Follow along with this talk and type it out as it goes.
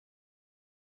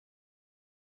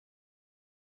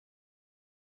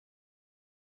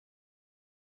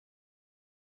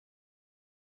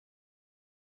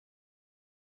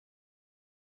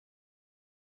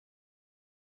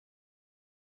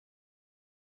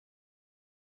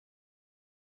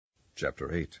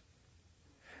Chapter 8.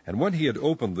 And when he had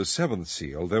opened the seventh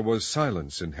seal, there was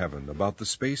silence in heaven about the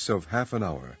space of half an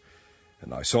hour.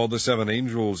 And I saw the 7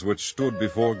 angels which stood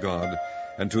before God,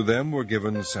 and to them were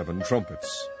given 7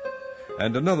 trumpets.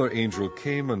 And another angel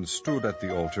came and stood at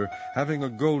the altar, having a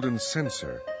golden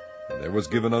censer. And there was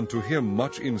given unto him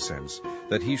much incense,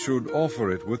 that he should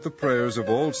offer it with the prayers of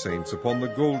all saints upon the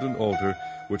golden altar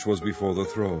which was before the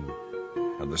throne.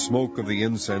 And the smoke of the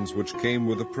incense which came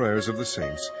with the prayers of the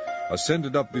saints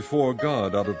ascended up before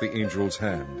God out of the angel's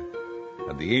hand.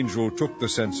 And the angel took the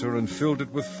censer and filled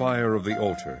it with fire of the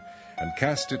altar, and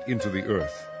cast it into the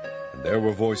earth. And there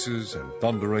were voices, and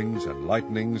thunderings, and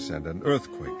lightnings, and an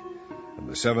earthquake. And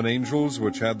the 7 angels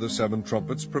which had the 7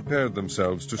 trumpets prepared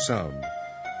themselves to sound.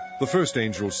 The first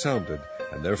angel sounded,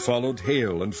 and there followed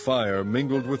hail and fire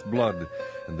mingled with blood,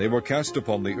 and they were cast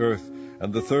upon the earth,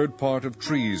 and the 3rd part of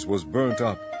trees was burnt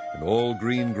up, and all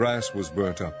green grass was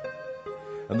burnt up.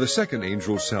 And the second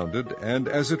angel sounded, and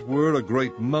as it were a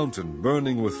great mountain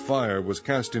burning with fire was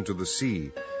cast into the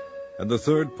sea, and the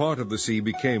 3rd part of the sea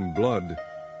became blood,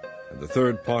 and the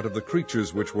 3rd part of the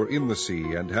creatures which were in the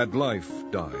sea and had life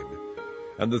died,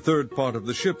 and the 3rd part of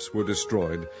the ships were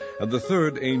destroyed, and the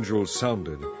 3rd angel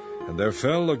sounded, and there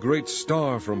fell a great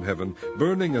star from heaven,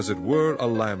 burning as it were a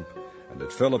lamp, and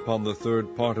it fell upon the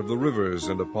 3rd part of the rivers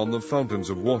and upon the fountains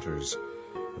of waters.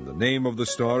 And the name of the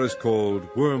star is called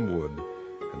Wormwood.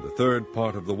 And the 3rd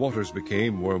part of the waters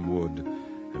became wormwood,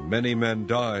 and many men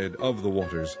died of the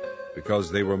waters, because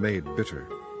they were made bitter.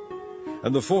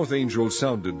 And the 4th angel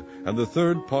sounded, and the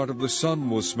 3rd part of the sun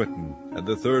was smitten, and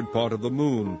the 3rd part of the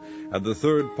moon, and the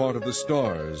 3rd part of the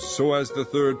stars, so as the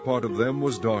 3rd part of them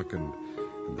was darkened.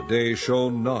 And the day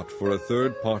shone not for a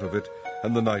 3rd part of it,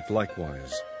 and the night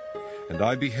likewise. And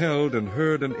I beheld and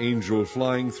heard an angel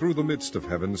flying through the midst of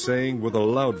heaven, saying with a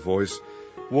loud voice,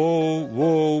 Woe,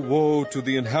 woe, woe to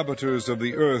the inhabitants of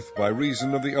the earth, by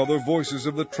reason of the other voices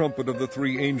of the trumpet of the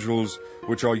 3 angels,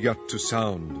 which are yet to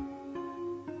sound.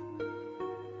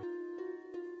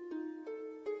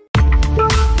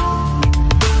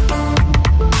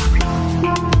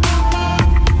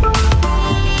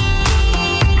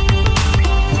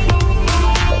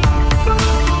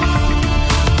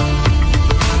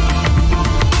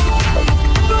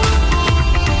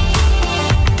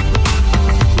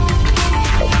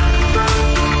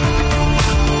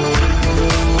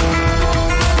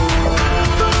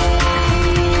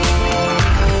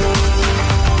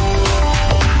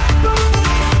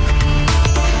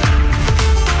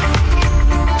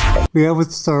 We have with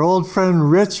us our old friend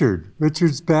Richard.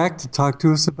 Richard's back to talk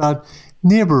to us about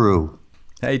Nibiru.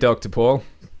 Hey, Dr. Paul.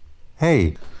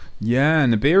 Hey. Yeah,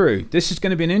 Nibiru. This is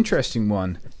going to be an interesting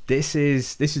one. This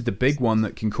is the big one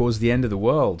that can cause the end of the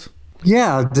world.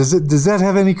 Yeah, does that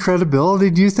have any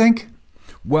credibility, do you think?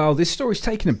 Well, this story's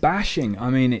taken a bashing. I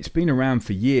mean, it's been around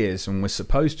for years, and we're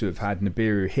supposed to have had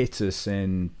Nibiru hit us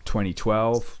in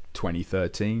 2012,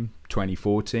 2013,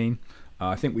 2014.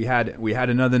 I think we had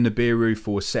another Nibiru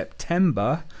for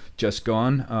September, just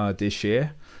gone this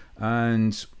year.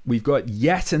 And we've got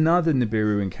yet another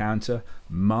Nibiru encounter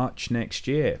March next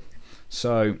year.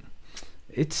 So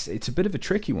it's a bit of a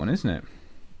tricky one, isn't it?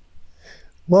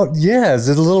 Well, yeah. Is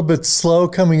it a little bit slow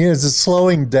coming in? Is it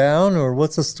slowing down, or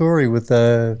what's the story with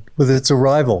its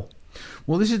arrival?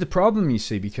 Well, this is the problem, you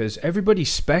see, because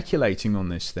everybody's speculating on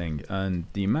this thing, and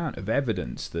the amount of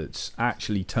evidence that's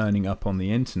actually turning up on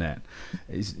the internet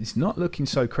is not looking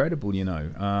so credible, you know.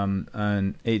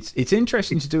 And it's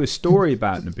interesting to do a story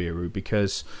about Nibiru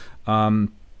because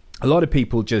a lot of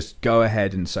people just go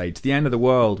ahead and say, to the end of the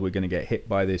world, we're going to get hit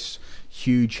by this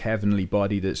huge heavenly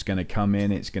body that's going to come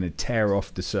in. It's going to tear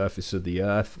off the surface of the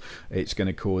earth. It's going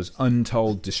to cause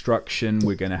untold destruction.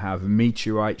 We're going to have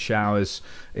meteorite showers.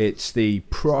 It's the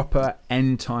proper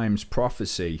end times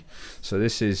prophecy. So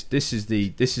this is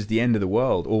the end of the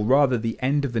world, or rather the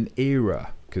end of an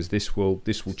era, because this will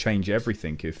change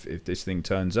everything if this thing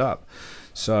turns up.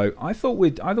 So I thought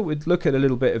we'd look at a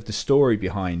little bit of the story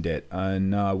behind it,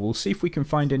 and we'll see if we can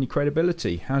find any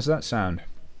credibility. How's that sound?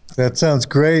 That sounds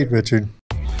great, Richard.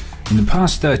 In the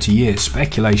past 30 years,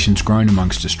 speculation's grown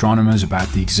amongst astronomers about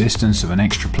the existence of an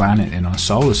extra planet in our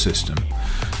solar system.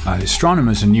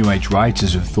 Astronomers and New Age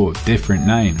writers have thought different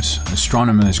names.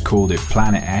 Astronomers called it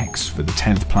Planet X for the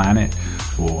 10th planet,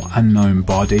 or unknown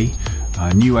body.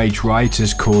 New Age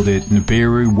writers called it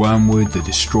Nibiru, Wormwood, the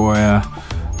Destroyer.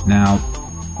 Now,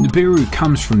 Nibiru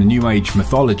comes from the New Age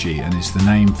mythology and is the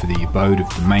name for the abode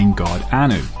of the main god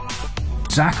Anu.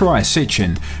 Zecharia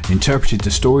Sitchin interpreted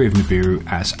the story of Nibiru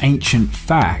as ancient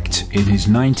fact in his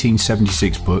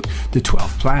 1976 book The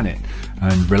 12th Planet,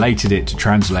 and related it to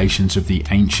translations of the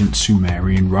ancient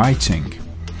Sumerian writing.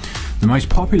 The most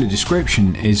popular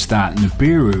description is that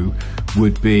Nibiru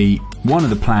would be one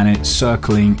of the planets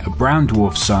circling a brown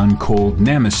dwarf sun called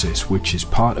Nemesis, which is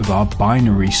part of our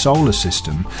binary solar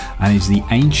system and is the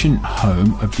ancient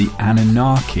home of the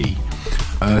Anunnaki,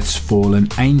 Earth's fallen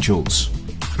angels.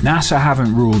 NASA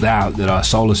haven't ruled out that our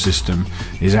solar system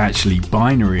is actually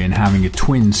binary and having a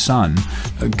twin sun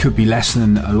could be less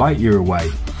than a light year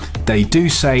away. They do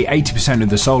say 80% of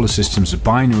the solar systems are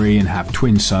binary and have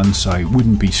twin suns, so it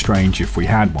wouldn't be strange if we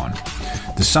had one.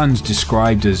 The sun's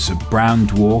described as a brown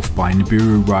dwarf by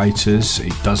Nibiru writers.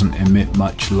 It doesn't emit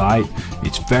much light,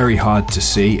 it's very hard to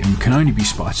see and can only be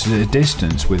spotted at a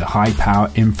distance with a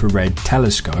high-power infrared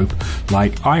telescope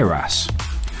like IRAS.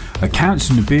 Accounts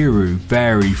of Nibiru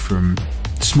vary from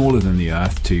smaller than the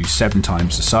Earth to 7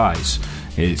 times the size.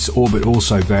 Its orbit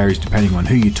also varies depending on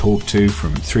who you talk to,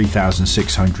 from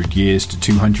 3,600 years to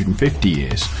 250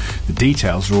 years. The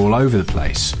details are all over the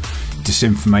place.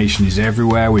 Disinformation is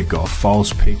everywhere. We've got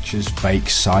false pictures, fake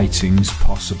sightings,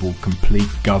 possible complete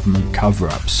government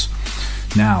cover-ups.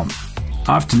 Now,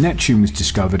 after Neptune was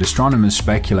discovered, astronomers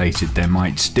speculated there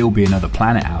might still be another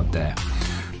planet out there.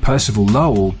 Percival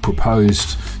Lowell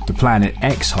proposed the Planet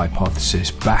X hypothesis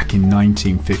back in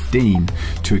 1915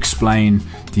 to explain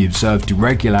the observed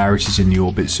irregularities in the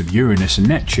orbits of Uranus and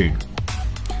Neptune.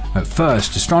 At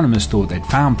first, astronomers thought they'd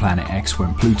found Planet X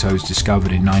when Pluto was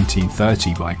discovered in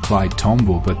 1930 by Clyde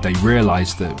Tombaugh, but they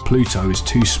realised that Pluto is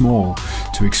too small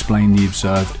to explain the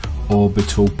observed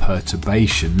orbital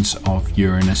perturbations of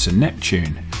Uranus and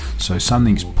Neptune. So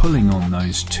something's pulling on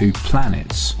those two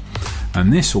planets.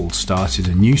 And this all started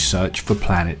a new search for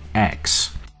Planet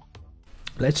X.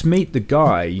 Let's meet the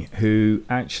guy who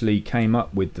actually came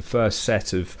up with the first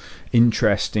set of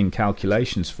interesting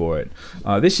calculations for it.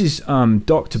 This is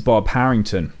Dr. Bob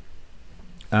Harrington.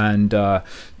 And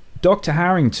Dr.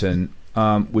 Harrington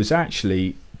was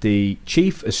actually the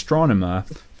chief astronomer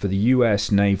for the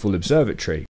US Naval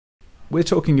Observatory. We're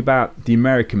talking about the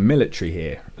American military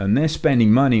here, and they're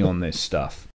spending money on this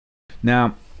stuff.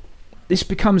 Now, this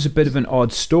becomes a bit of an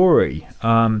odd story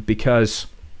because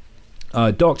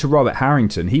Dr. Robert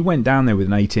Harrington, he went down there with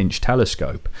an 8-inch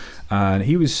telescope, and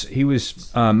he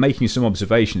was making some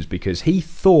observations because he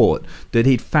thought that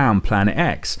he'd found Planet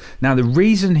X. Now, the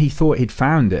reason he thought he'd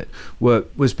found it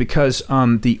was because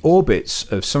the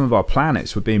orbits of some of our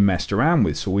planets were being messed around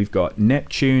with. So we've got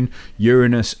Neptune,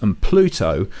 Uranus, and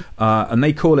Pluto, and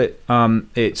they call it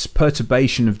its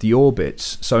perturbation of the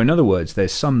orbits. So in other words,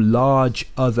 there's some large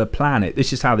other planet.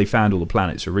 This is how they found all the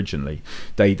planets originally.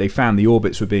 They found the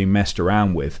orbits were being messed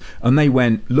around with, and they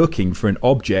went looking for an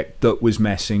object that was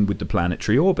messing with the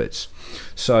planetary orbits.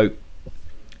 So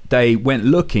they went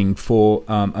looking for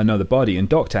another body, and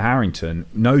Dr. Harrington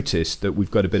noticed that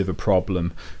we've got a bit of a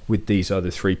problem with these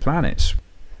other 3 planets.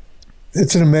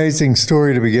 It's an amazing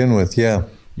story to begin with, yeah.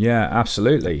 Yeah,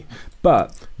 absolutely.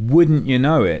 But wouldn't you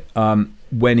know it,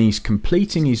 when he's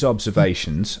completing his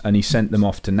observations and he sent them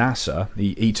off to NASA,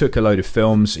 he took a load of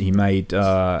films, he made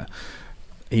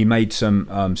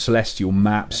some celestial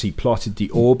maps, he plotted the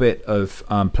orbit of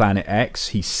Planet X,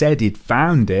 he said he'd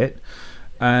found it,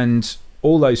 and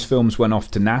all those films went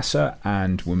off to NASA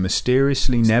and were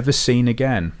mysteriously never seen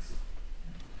again.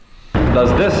 Does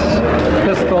this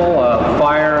pistol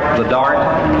fire the dart?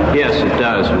 Yes, it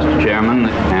does, Mr. Chairman,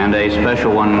 and a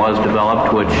special one was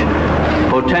developed which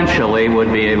potentially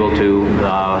would be able to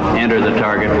enter the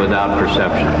target without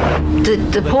perception.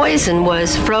 The poison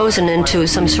was frozen into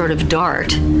some sort of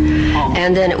dart,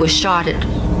 and then it was shot at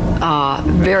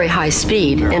very high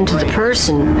speed into the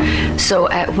person. So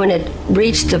when it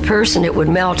reached the person, it would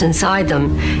melt inside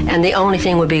them, and the only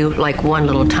thing would be like one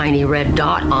little tiny red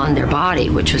dot on their body,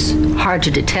 which was hard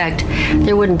to detect.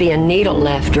 There wouldn't be a needle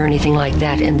left or anything like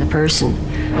that in the person.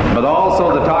 But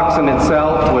also the toxin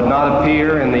itself would not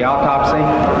appear in the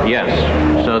autopsy?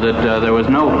 Yes, so that there was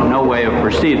no way of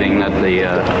perceiving that the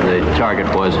target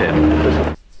was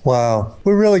hit. Wow.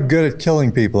 We're really good at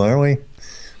killing people, aren't we?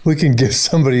 We can give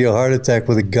somebody a heart attack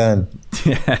with a gun.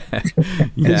 Yeah,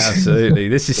 absolutely.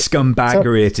 This is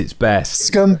scumbaggery at its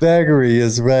best. Scumbaggery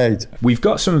is right. We've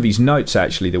got some of these notes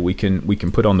actually that we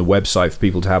can put on the website for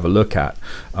people to have a look at,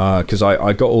 because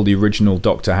I got all the original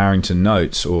Dr. Harrington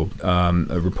notes, or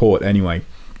a report anyway,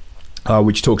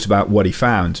 which talks about what he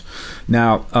found.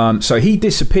 Now, so he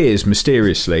disappears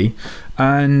mysteriously,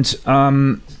 and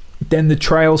then the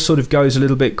trail sort of goes a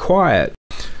little bit quiet.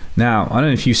 Now, I don't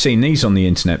know if you've seen these on the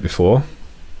internet before.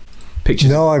 Pictures.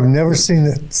 No, I've never seen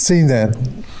that.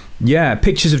 Yeah,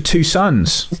 pictures of 2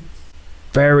 suns.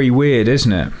 Very weird,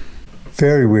 isn't it?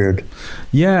 Very weird.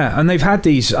 Yeah, and they've had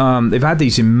these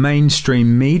in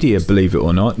mainstream media, believe it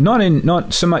or not.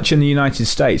 Not so much in the United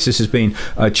States. This has been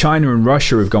China and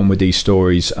Russia have gone with these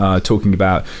stories, talking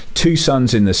about two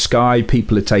suns in the sky.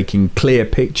 People are taking clear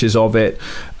pictures of it,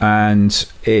 and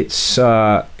it's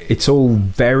all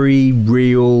very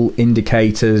real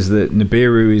indicators that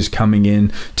Nibiru is coming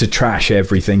in to trash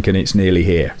everything, and it's nearly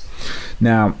here.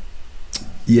 Now,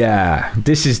 yeah,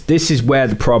 this is where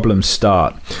the problems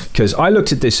start, because I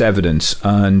looked at this evidence,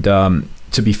 and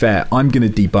to be fair, I'm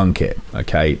going to debunk it,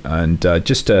 okay? And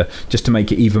just to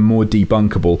make it even more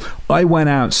debunkable, I went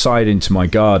outside into my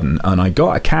garden and I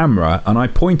got a camera and I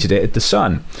pointed it at the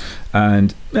sun.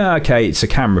 And okay, it's a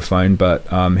camera phone, but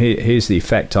here's the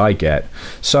effect I get.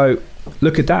 So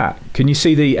look at that. Can you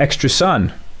see the extra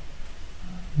sun?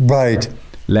 Right.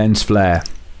 Lens flare.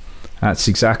 That's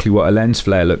exactly what a lens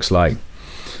flare looks like.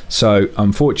 So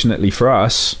unfortunately for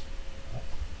us,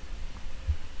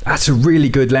 that's a really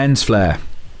good lens flare.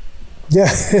 Yeah,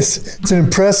 it's an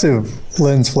impressive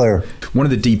lens flare. One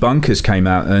of the debunkers came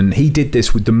out and he did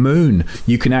this with the moon.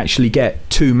 You can actually get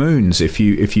two moons. If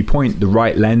you point the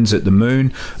right lens at the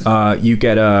moon, you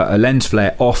get a lens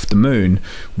flare off the moon,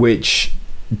 which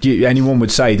anyone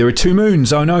would say, there are two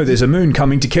moons. Oh no, there's a moon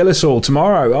coming to kill us all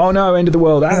tomorrow. Oh no, end of the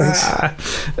world. Ah.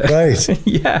 Right.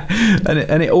 Yeah,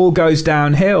 and it all goes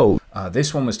downhill.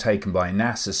 This one was taken by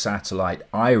NASA satellite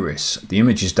IRIS. The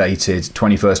image is dated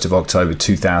 21st of October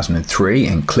 2003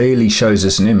 and clearly shows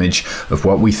us an image of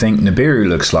what we think Nibiru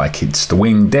looks like. It's the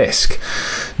winged disc.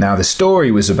 Now, the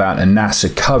story was about a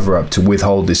NASA cover-up to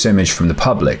withhold this image from the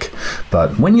public.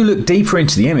 But when you look deeper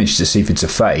into the image to see if it's a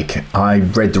fake, I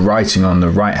read the writing on the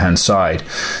right-hand side.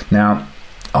 Now,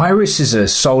 IRIS is a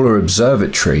solar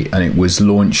observatory and it was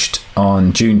launched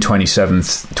on June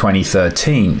 27th,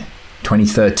 2013.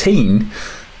 2013,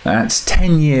 that's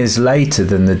 10 years later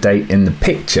than the date in the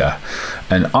picture,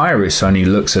 and IRIS only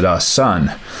looks at our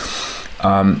sun.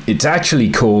 It's actually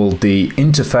called the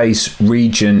Interface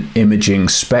Region Imaging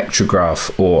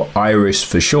Spectrograph, or IRIS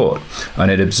for short, and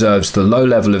it observes the low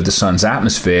level of the sun's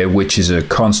atmosphere, which is a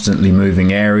constantly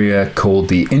moving area called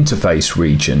the interface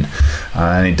region,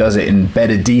 and it does it in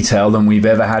better detail than we've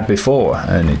ever had before,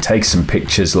 and it takes some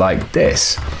pictures like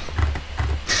this.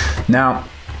 Now,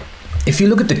 if you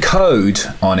look at the code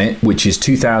on it, which is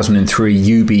 2003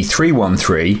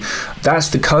 UB313, that's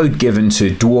the code given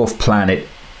to dwarf planet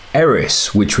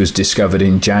Eris, which was discovered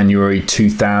in January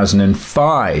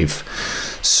 2005.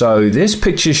 So this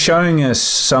picture is showing us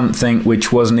something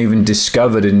which wasn't even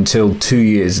discovered until 2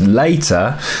 years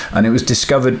later, and it was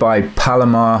discovered by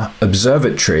Palomar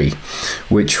Observatory,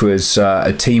 which was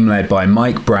a team led by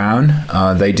Mike Brown.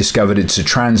 They discovered it's a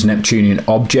trans-Neptunian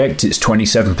object. It's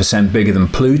 27% bigger than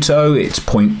Pluto. It's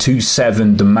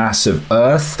 0.27 the mass of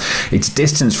Earth. Its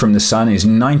distance from the sun is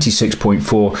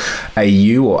 96.4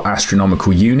 AU, or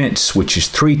astronomical units, which is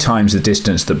 3 times the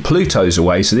distance that Pluto's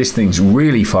away. So this thing's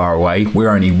really far away.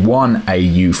 We're only 1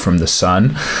 AU from the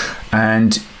sun,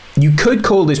 and you could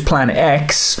call this planet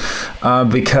X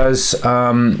because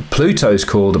Pluto's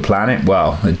called a planet,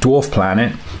 well, a dwarf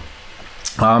planet.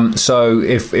 So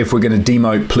if we're going to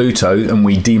demote Pluto and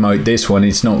we demote this one,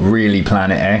 it's not really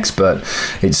planet X, but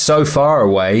it's so far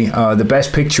away. The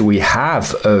best picture we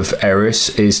have of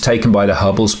Eris is taken by the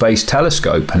Hubble Space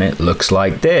Telescope, and it looks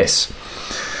like this.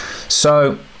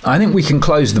 So I think we can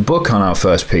close the book on our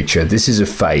first picture. This is a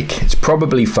fake. It's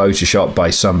probably photoshopped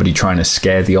by somebody trying to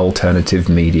scare the alternative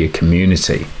media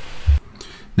community.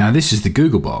 Now, this is the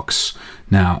Google box.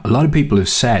 Now, a lot of people have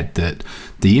said that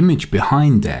the image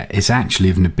behind there is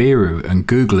actually of Nibiru and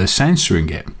Google is censoring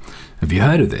it. Have you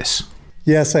heard of this?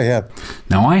 Yes, I have.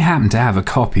 Now, I happen to have a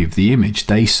copy of the image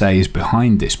they say is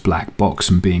behind this black box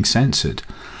and being censored.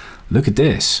 Look at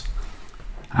this.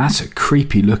 That's a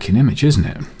creepy looking image, isn't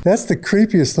it? That's the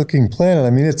creepiest looking planet.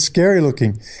 I mean, it's scary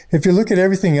looking. If you look at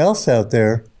everything else out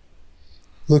there,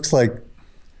 looks like,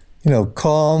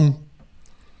 calm,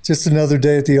 just another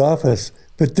day at the office.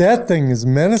 But that thing is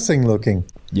menacing looking.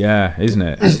 Yeah, isn't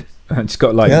it? It's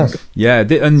got like,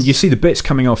 and you see the bits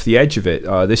coming off the edge of it.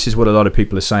 This is what a lot of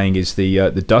people are saying is the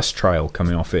dust trail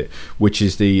coming off it, which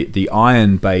is the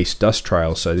iron-based dust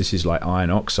trail. So this is like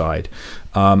iron oxide,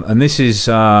 and this is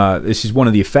one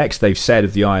of the effects they've said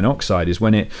of the iron oxide is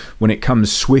when it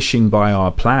comes swishing by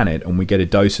our planet and we get a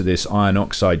dose of this iron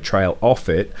oxide trail off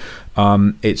it.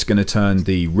 It's going to turn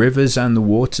the rivers and the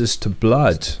waters to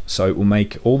blood, so it will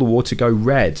make all the water go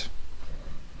red.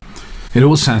 It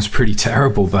all sounds pretty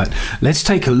terrible, but let's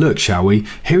take a look, shall we?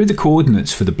 Here are the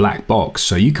coordinates for the black box,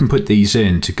 so you can put these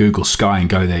in to Google Sky and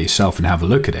go there yourself and have a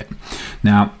look at it.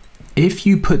 Now, if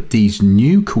you put these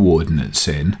new coordinates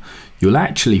in, you'll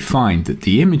actually find that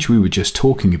the image we were just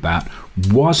talking about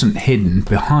wasn't hidden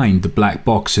behind the black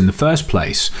box in the first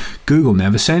place. Google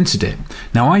never censored it.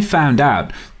 Now, I found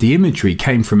out the imagery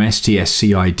came from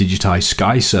STSCI Digitized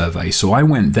Sky Survey, so I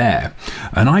went there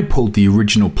and I pulled the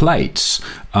original plates.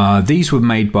 These were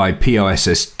made by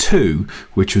POSS-2,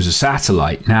 which was a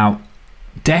satellite. Now,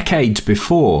 decades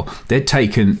before, they'd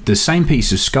taken the same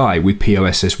piece of sky with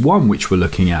POSS-1, which we're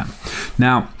looking at.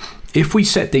 Now, if we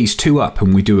set these two up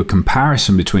and we do a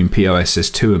comparison between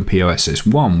POSS-2 and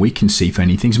POSS-1, we can see if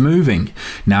anything's moving.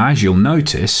 Now, as you'll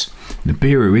notice,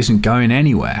 Nibiru isn't going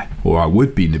anywhere, or I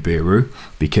would be Nibiru,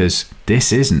 because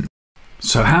this isn't.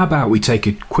 So how about we take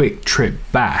a quick trip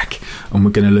back and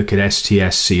we're going to look at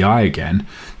STSCI again.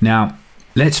 Now,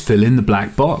 let's fill in the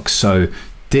black box. So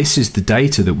this is the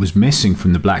data that was missing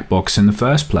from the black box in the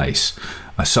first place.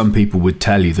 Some people would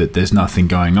tell you that there's nothing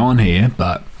going on here,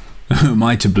 but who am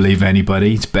I to believe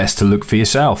anybody? It's best to look for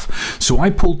yourself. So I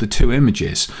pulled the two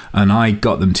images and I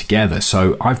got them together.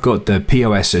 So I've got the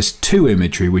POSS-2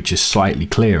 imagery, which is slightly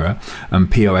clearer,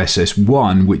 and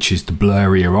POSS-1, which is the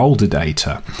blurrier, older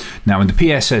data. Now in the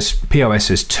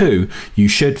POSS-2, you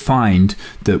should find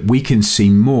that we can see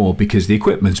more because the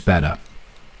equipment's better.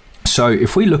 So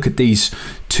if we look at these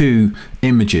two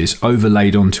images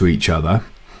overlaid onto each other,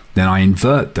 then I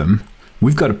invert them,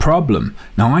 we've got a problem.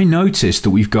 Now I noticed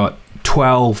that we've got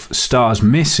 12 stars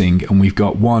missing and we've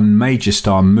got one major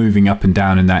star moving up and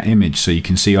down in that image. So you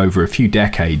can see over a few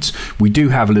decades we do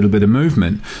have a little bit of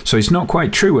movement. So it's not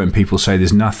quite true when people say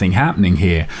there's nothing happening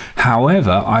here.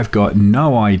 However, I've got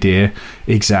no idea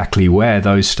exactly where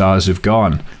those stars have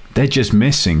gone. They're just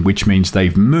missing, which means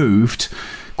they've moved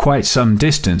quite some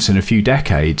distance in a few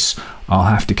decades. I'll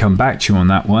have to come back to you on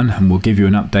that one and we'll give you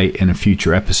an update in a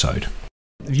future episode.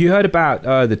 Have you heard about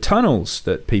the tunnels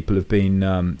that people have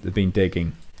been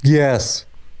digging? Yes.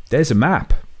 There's a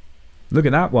map. Look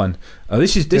at that one. Oh,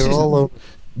 this is all over.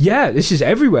 Yeah, this is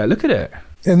everywhere. Look at it.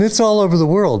 And it's all over the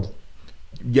world.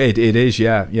 Yeah, it is.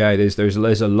 Yeah, it is.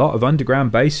 There's a lot of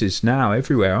underground bases now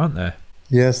everywhere, aren't there?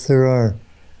 Yes, there are.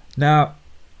 Now,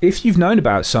 if you've known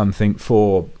about something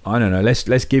for, I don't know,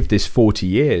 let's give this 40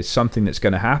 years, something that's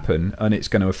going to happen and it's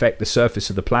going to affect the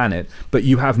surface of the planet, but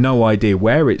you have no idea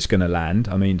where it's going to land.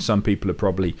 I mean, some people have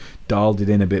probably dialed it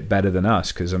in a bit better than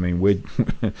us because, I mean,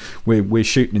 we're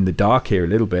shooting in the dark here a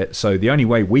little bit. So the only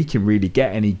way we can really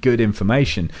get any good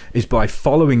information is by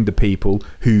following the people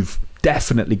who've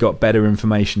definitely got better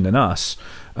information than us.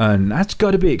 And that's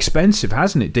got to be expensive,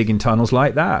 hasn't it, digging tunnels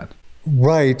like that?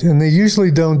 Right, and they usually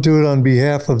don't do it on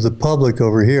behalf of the public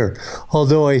over here.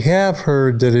 Although I have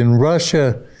heard that in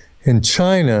Russia and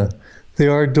China, they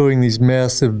are doing these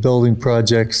massive building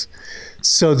projects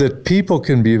so that people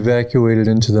can be evacuated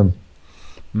into them.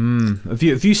 Have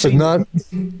you seen? But not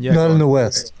in the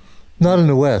West. Not in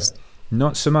the West.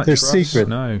 Not so much. They're for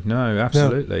secret. Us. No,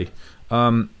 absolutely.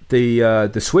 No.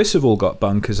 The Swiss have all got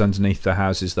bunkers underneath their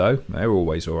houses, though. They're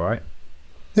always all right.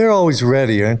 They're always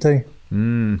ready, aren't they?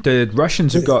 The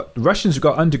Russians have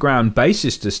got underground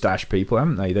bases to stash people,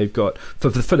 haven't they? They've got for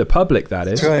the public, that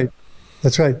is.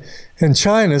 That's right. And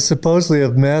China supposedly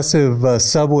have massive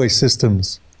subway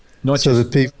systems, so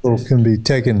that people can be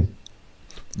taken.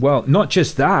 Well, not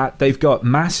just that, they've got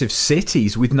massive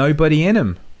cities with nobody in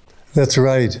them. That's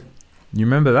right. You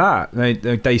remember that?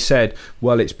 They said,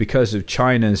 well, it's because of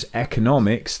China's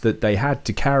economics that they had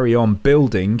to carry on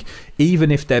building,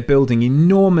 even if they're building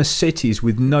enormous cities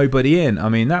with nobody in. I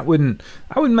mean, that wouldn't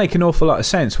make an awful lot of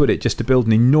sense, would it? Just to build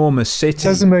an enormous city.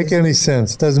 Doesn't make any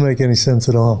sense. Doesn't make any sense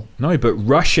at all. No, but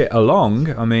rush it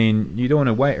along. I mean, you don't want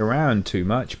to wait around too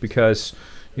much because,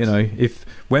 you know,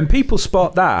 when people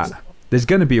spot that, there's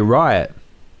going to be a riot.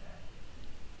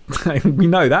 We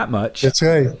know that much. That's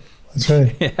right. That's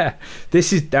right. Yeah,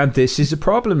 this is a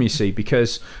problem, you see,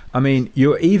 because I mean,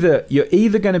 you're either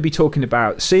going to be talking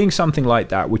about seeing something like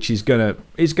that, which is going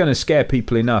to scare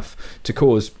people enough to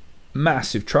cause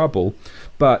massive trouble,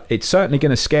 but it's certainly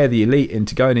going to scare the elite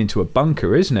into going into a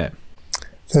bunker, isn't it?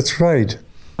 That's right.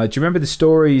 Do you remember the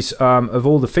stories of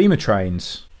all the FEMA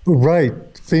trains?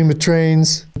 Right, FEMA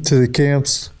trains to the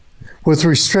camps with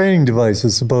restraining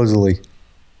devices, supposedly.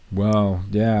 Well,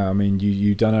 yeah. I mean,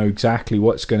 you don't know exactly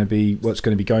what's going to be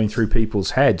going through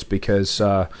people's heads because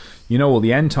you know all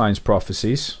the end times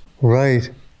prophecies. Right.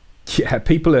 Yeah,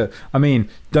 people are. I mean,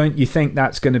 don't you think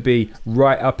that's going to be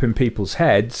right up in people's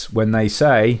heads when they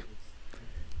say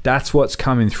that's what's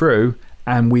coming through,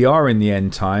 and we are in the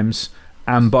end times,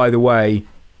 and by the way,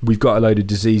 we've got a load of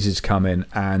diseases coming,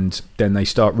 and then they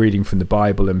start reading from the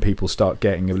Bible, and people start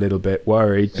getting a little bit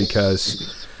worried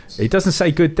because it doesn't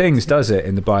say good things, does it,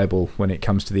 in the Bible when it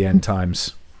comes to the end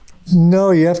times?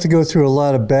 No, you have to go through a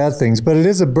lot of bad things, but it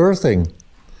is a birthing.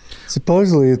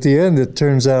 Supposedly, at the end, it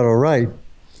turns out all right.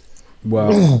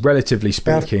 Well, relatively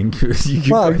speaking, you've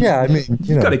got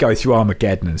to go through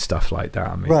Armageddon and stuff like that.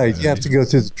 I mean, right, you have to go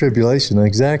through the tribulation,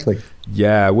 exactly.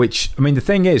 Yeah, which, I mean, the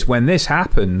thing is, when this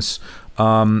happens,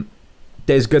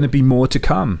 there's going to be more to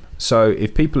come. So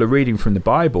if people are reading from the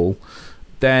Bible,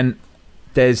 then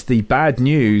there's the bad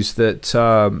news that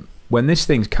when this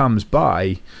thing comes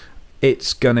by,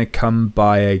 it's going to come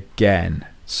by again.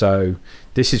 So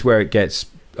this is where it gets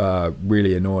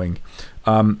really annoying.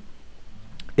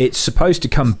 It's supposed to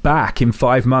come back in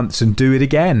 5 months and do it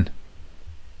again.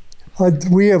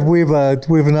 We have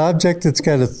an object that's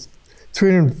got a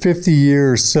 350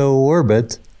 year or so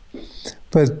orbit,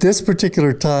 but this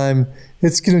particular time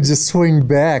it's going to just swing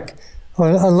back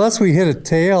unless we hit a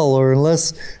tail or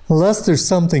unless there's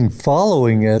something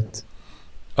following it.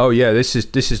 Oh yeah, this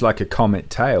is like a comet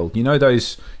tail. You know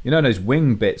those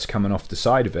wing bits coming off the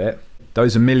side of it?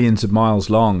 Those are millions of miles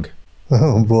long.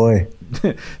 Oh boy.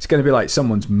 It's going to be like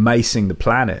someone's macing the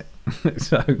planet.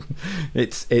 So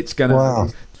it's going to... Wow.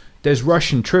 There's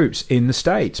Russian troops in the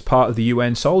States, part of the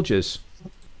UN soldiers.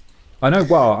 I know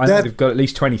they've got at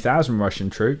least 20,000 Russian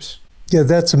troops. Yeah,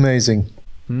 that's amazing.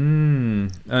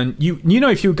 And you know,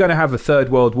 if you were going to have a third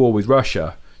world war with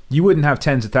Russia, you wouldn't have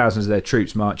tens of thousands of their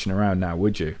troops marching around now,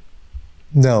 would you?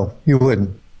 No, you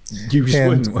wouldn't. You just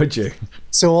wouldn't, would you?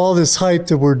 So all this hype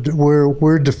that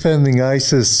we're defending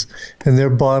ISIS and they're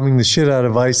bombing the shit out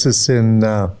of ISIS in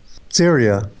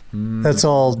Syria, that's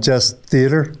all just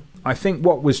theater? I think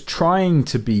what was trying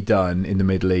to be done in the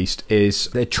Middle East is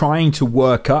they're trying to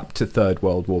work up to Third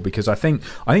World War, because I think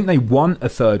they want a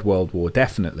Third World War,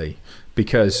 definitely.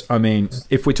 Because, I mean,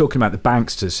 if we're talking about the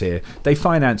banksters here, they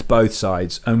finance both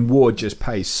sides, and war just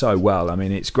pays so well. I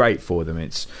mean, it's great for them.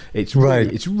 It's right.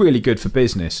 It's really good for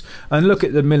business. And look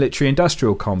at the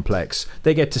military-industrial complex.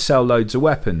 They get to sell loads of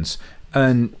weapons.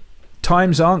 And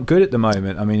times aren't good at the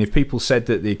moment. I mean, if people said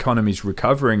that the economy's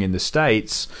recovering in the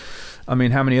States... I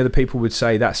mean, how many other people would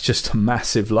say that's just a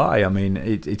massive lie? I mean,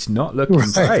 it's not looking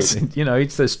great. You know,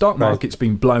 it's the stock market's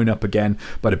been blown up again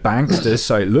by the banksters,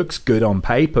 so it looks good on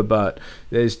paper, but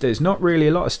there's not really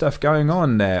a lot of stuff going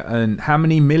on there. And how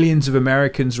many millions of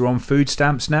Americans are on food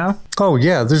stamps now? Oh,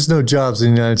 yeah, there's no jobs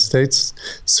in the United States.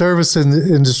 Service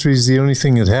industry is the only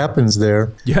thing that happens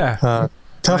there. Yeah.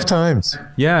 Tough times.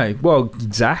 Yeah, well,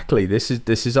 exactly. This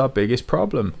is our biggest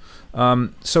problem.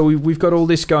 So we've got all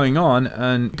this going on,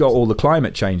 and got all the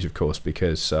climate change, of course,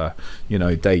 because you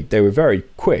know, they were very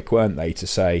quick, weren't they, to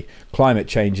say climate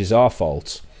change is our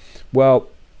fault. Well,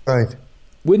 right.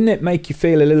 Wouldn't it make you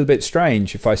feel a little bit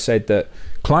strange if I said that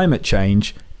climate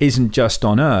change isn't just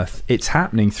on Earth, it's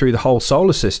happening through the whole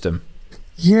solar system?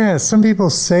 Yeah, some people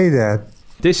say that.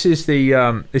 This is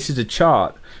a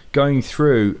chart going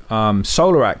through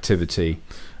solar activity.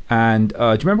 And do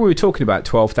you remember we were talking about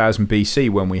 12,000 BC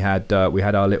when we had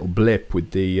our little blip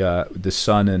with the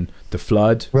sun and the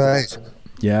flood? Right.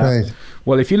 Yeah. Right.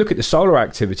 Well, if you look at the solar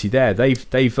activity there,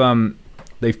 they've done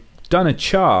a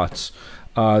chart.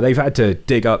 They've had to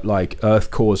dig up like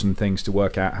Earth cores and things to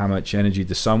work out how much energy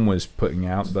the sun was putting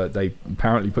out, but they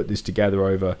apparently put this together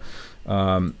over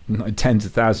tens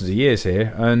of thousands of years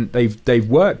here, and they've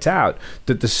worked out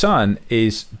that the sun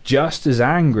is just as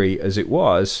angry as it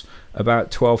was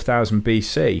about 12,000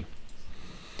 BC,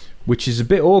 which is a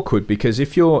bit awkward, because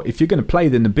if you're going to play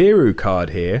the Nibiru card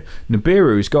here,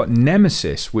 Nibiru's got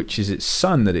Nemesis, which is its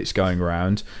sun that it's going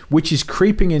around, which is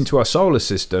creeping into our solar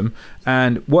system,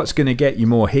 and what's going to get you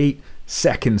more heat?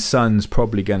 Second sun's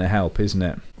probably going to help, isn't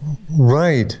it?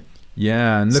 Right.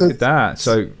 Yeah, and look at that.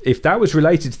 So if that was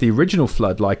related to the original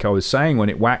flood, like I was saying, when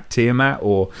it whacked Tiamat,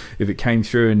 or if it came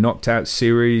through and knocked out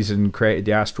Ceres and created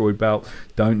the asteroid belt,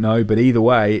 don't know. But either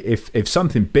way, if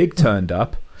something big turned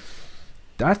up,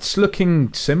 that's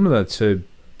looking similar to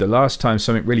the last time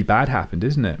something really bad happened,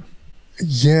 isn't it?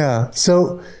 Yeah.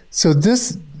 So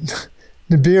this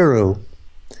Nibiru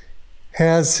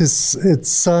has its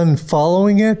sun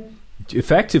following it?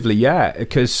 Effectively, yeah,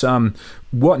 because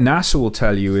what NASA will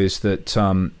tell you is that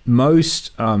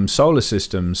most solar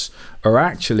systems are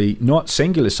actually not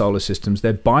singular solar systems,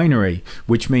 they're binary,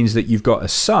 which means that you've got a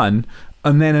sun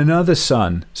and then another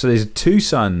sun. So there's two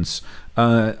suns,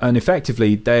 and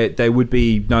effectively they would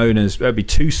be known as, there'd be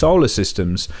two solar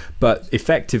systems, but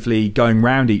effectively going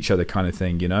round each other kind of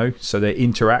thing, you know? So they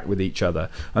interact with each other,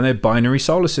 and they're binary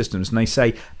solar systems, and they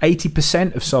say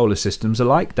 80% of solar systems are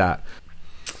like that.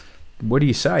 What do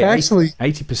you say? Actually,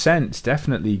 80% is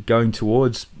definitely going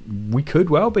towards, we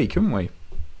could well be, couldn't we?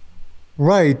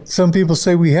 Right. Some people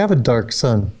say we have a dark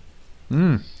sun.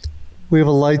 We have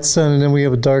a light sun, and then we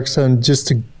have a dark sun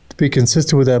just to be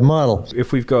consistent with that model.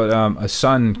 If we've got a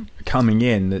sun coming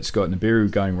in that's got Nibiru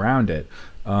going around it,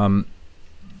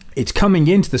 it's coming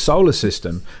into the solar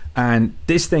system, and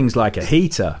this thing's like a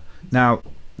heater. Now,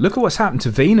 look at what's happened to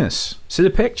Venus. See the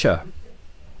picture?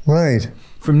 Right.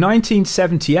 From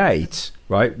 1978,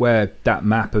 right, where that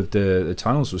map of the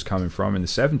tunnels was coming from in the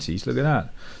 70s, look at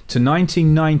that, to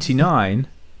 1999,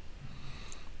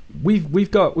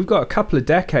 we've got a couple of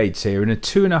decades here, and a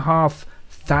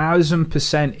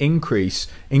 2,500% increase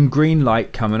in green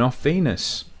light coming off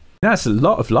Venus. That's a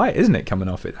lot of light, isn't it, coming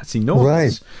off it? That's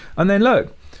enormous. Right. And then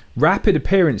look, rapid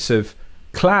appearance of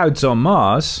clouds on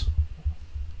Mars.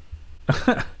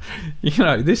 You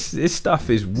know, this stuff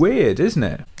is weird, isn't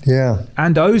it? Yeah.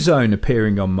 And ozone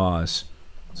appearing on Mars.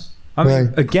 I mean,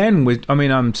 Right. again,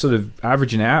 I'm sort of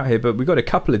averaging it out here, but we've got a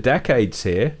couple of decades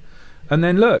here. And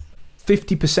then look,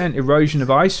 50% erosion of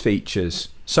ice features.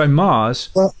 So Mars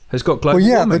has got global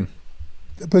warming.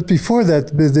 But before that,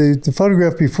 the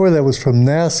photograph before that was from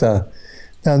NASA.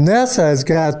 Now, NASA has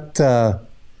got,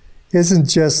 isn't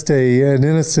just an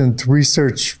innocent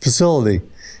research facility.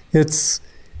 It's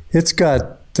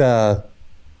got to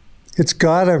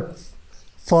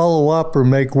follow up or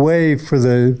make way for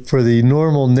the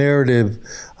normal narrative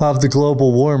of the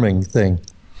global warming thing.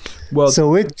 Well,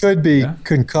 so it could be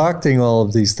concocting all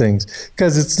of these things,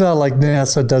 because it's not like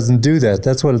NASA doesn't do that.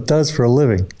 That's what it does for a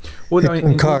living. Well, it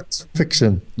concocts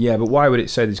fiction. Yeah, but why would it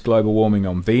say there's global warming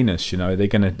on Venus? You know, they're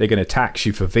gonna tax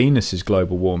you for Venus's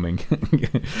global warming.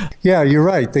 Yeah, you're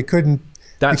right. They couldn't.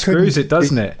 That screws it,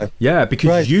 doesn't it? Yeah, because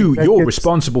right. you're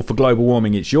responsible for global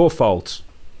warming. It's your fault.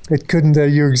 It couldn't.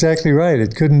 You're exactly right.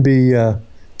 It couldn't be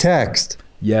taxed.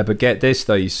 Yeah, but get this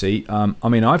though. You see, I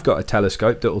mean, I've got a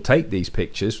telescope that will take these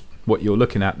pictures. What you're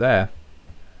looking at there,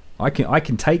 I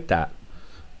can take that,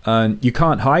 and you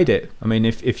can't hide it. I mean,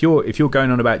 if you're going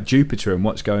on about Jupiter and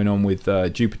what's going on with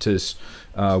Jupiter's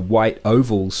white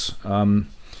ovals,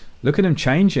 look at them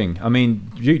changing. I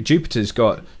mean, Jupiter's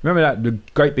got, remember that the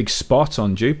great big spot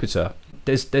on Jupiter?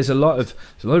 There's a lot of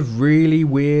really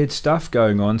weird stuff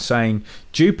going on, saying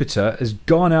Jupiter has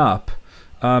gone up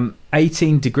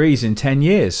 18 degrees in 10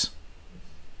 years.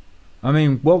 I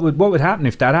mean, what would happen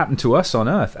if that happened to us on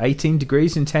Earth? 18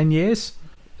 degrees in 10 years?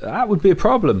 That would be a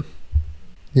problem.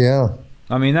 Yeah.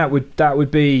 I mean, that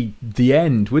would be the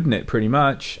end, wouldn't it, pretty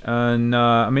much? And,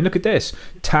 I mean, look at this.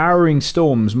 Towering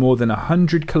storms more than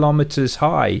 100 kilometers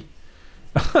high.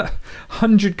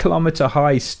 100-kilometer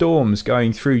high storms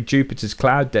going through Jupiter's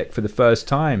cloud deck for the first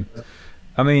time.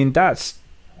 I mean, that's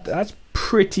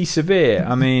pretty severe.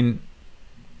 I mean,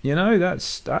 you know,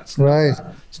 that's right.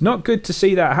 It's not good to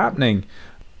see that happening.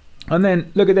 And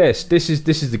then look at this. This is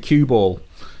the cue ball.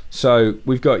 So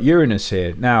we've got Uranus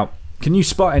here. Now, can you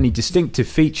spot any distinctive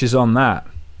features on that?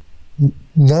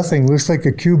 Nothing. Looks like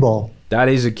a cue ball. That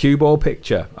is a cue ball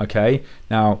picture. Okay.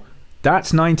 Now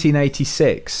that's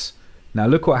 1986. Now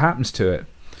look what happens to it.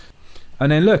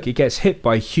 And then look, it gets hit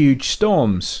by huge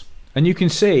storms. And you can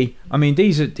see, I mean,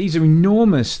 these are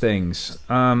enormous things.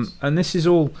 And this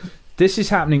is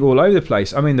happening all over the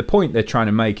place. I mean, the point they're trying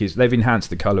to make is they've enhanced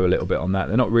the color a little bit on that.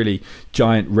 They're not really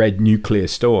giant red nuclear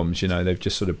storms, you know. They've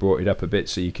just sort of brought it up a bit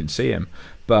so you can see them.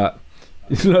 But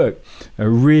look,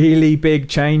 really big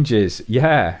changes.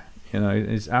 Yeah, you know,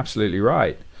 it's absolutely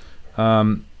right.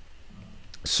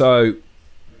 So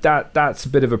that's a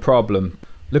bit of a problem.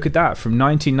 Look at that, from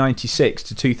 1996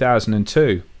 to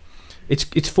 2002. It's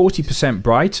 40%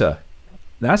 brighter.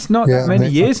 That's not that many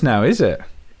years now, is it?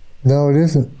 No, it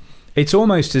isn't. It's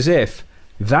almost as if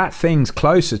that thing's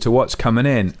closer to what's coming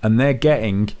in, and they're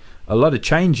getting a lot of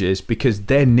changes because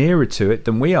they're nearer to it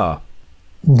than we are.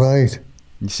 Right.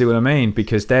 You see what I mean?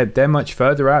 Because they're much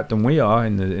further out than we are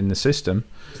in the system.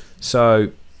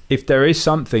 So if there is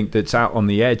something that's out on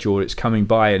the edge or it's coming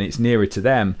by and it's nearer to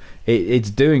them, it's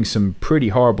doing some pretty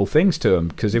horrible things to them.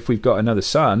 Because if we've got another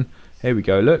sun, here we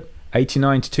go. Look,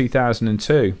 89 to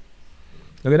 2002.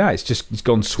 Look at that. It's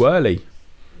gone swirly.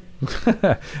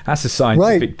 That's a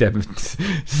scientific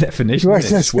definition. Right.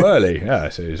 Swirly. Yeah,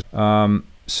 it is.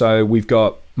 So we've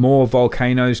got more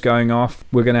volcanoes going off.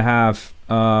 We're going to have,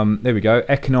 there we go,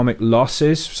 economic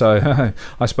losses. So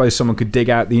I suppose someone could dig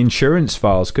out the insurance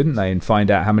files, couldn't they, and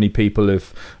find out how many people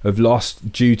have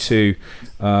lost due to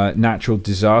natural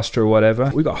disaster or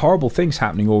whatever. We've got horrible things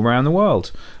happening all around the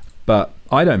world. But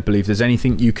I don't believe there's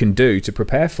anything you can do to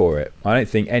prepare for it. I don't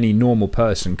think any normal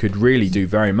person could really do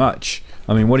very much.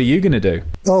 I mean, what are you going to do?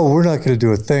 Oh, we're not going to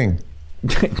do a thing.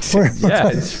 Yeah,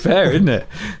 it's fair, isn't it?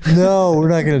 No, we're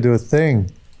not going to do a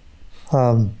thing.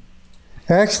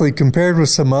 Actually, compared with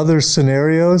some other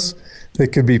scenarios that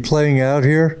could be playing out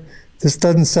here, this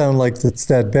doesn't sound like it's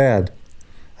that bad.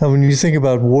 And when you think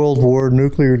about World War,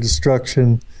 nuclear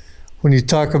destruction, when you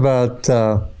talk about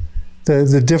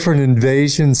the different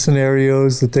invasion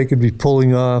scenarios that they could be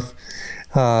pulling off,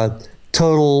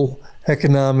 total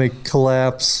economic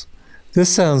collapse,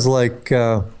 this sounds like,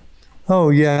 oh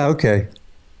yeah, okay,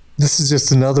 this is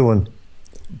just another one.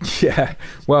 Yeah.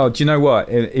 Well, do you know what?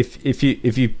 If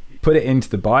you put it into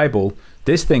the Bible,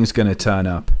 this thing's going to turn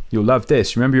up. You'll love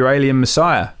this. Remember your alien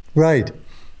Messiah? Right.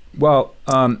 Well,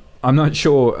 I'm not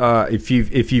sure if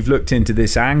you've looked into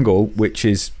this angle, which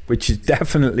is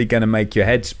definitely going to make your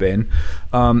head spin.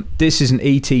 This is an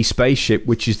ET spaceship,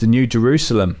 which is the New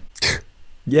Jerusalem.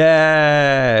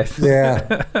 Yeah.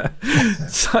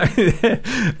 So,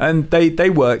 and they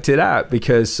worked it out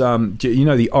because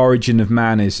the origin of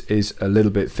man is a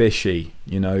little bit fishy,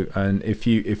 and if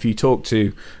you talk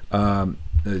to a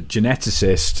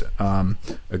geneticist,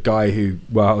 a guy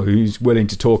who's willing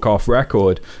to talk off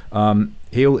record,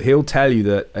 he'll tell you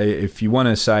that if you want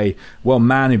to say, well,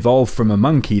 man evolved from a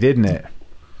monkey, didn't it?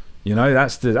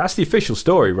 That's the official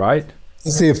story, right?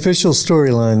 That's the official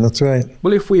storyline, that's right.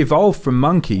 Well, if we evolved from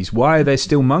monkeys, why are there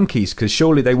still monkeys? Because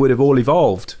surely they would have all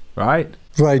evolved, right?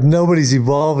 Right, nobody's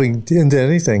evolving into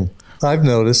anything, I've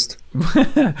noticed.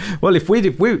 Well,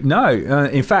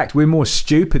 in fact, we're more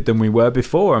stupid than we were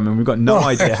before. I mean, we've got no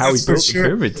idea how we built the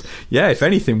pyramids. Yeah, if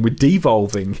anything, we're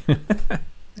devolving.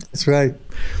 That's right.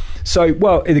 So,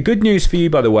 well, the good news for you,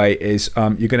 by the way, is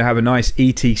you're going to have a nice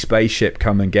ET spaceship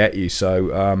come and get you.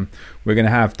 So we're going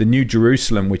to have the New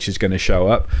Jerusalem, which is going to show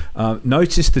up.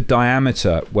 Notice the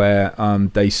diameter where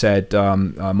they said,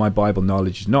 my Bible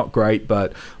knowledge is not great,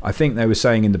 but I think they were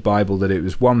saying in the Bible that it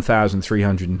was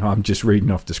 1,300. I'm just reading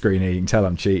off the screen here. You can tell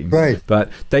I'm cheating. Right. But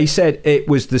they said it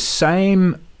was the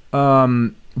same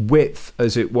width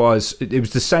as it was. It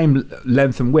was the same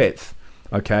length and width.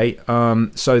 Okay,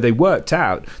 so they worked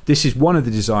out, this is one of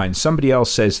the designs. Somebody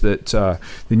else says that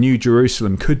the New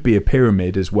Jerusalem could be a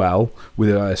pyramid as well, with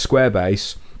a square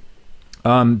base.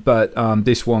 But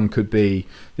this could be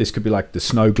like the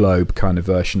snow globe kind of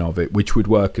version of it, which would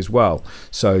work as well.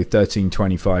 So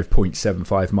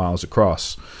 1325.75 miles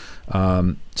across.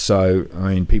 So,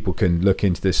 I mean, people can look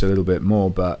into this a little bit more,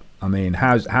 but I mean,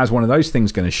 how's one of those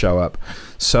things going to show up?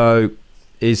 So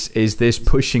is this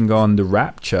pushing on the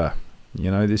rapture?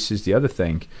 This is the other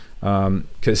thing,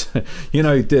 because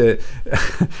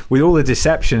with all the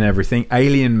deception and everything,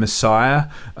 alien Messiah,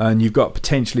 and you've got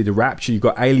potentially the rapture, you've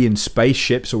got alien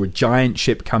spaceships or a giant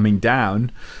ship coming down.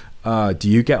 Do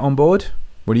you get on board?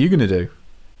 What are you going to do?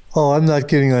 Oh, I'm not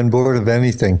getting on board of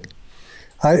anything.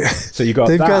 So you got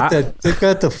they've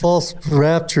got the false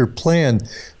rapture plan.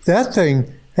 That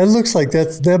thing, it looks like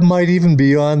that might even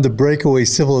be on the breakaway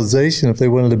civilization if they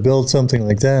wanted to build something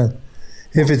like that.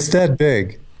 If it's that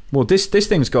big. Well, this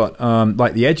thing's got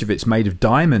like the edge of it's made of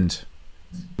diamond.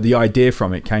 The idea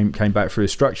from it came back through a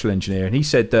structural engineer, and he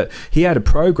said that he had a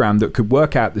program that could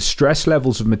work out the stress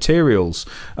levels of materials,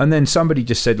 and then somebody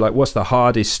just said, like, what's the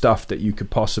hardest stuff that you could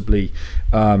possibly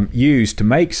use to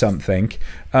make something?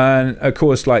 And of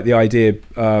course, like, the idea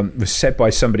was said by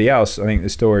somebody else. I think the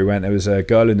story went, there was a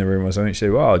girl in the room or something, she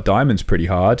said, well, diamond's pretty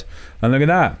hard, and look at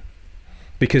that,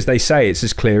 because they say it's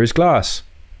as clear as glass.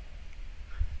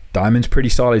 Diamond's pretty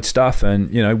solid stuff,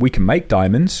 and we can make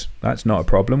diamonds. That's not a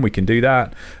problem. We can do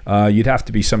that. You'd have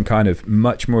to be some kind of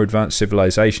much more advanced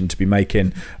civilization to be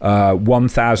making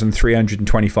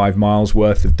 1,325 miles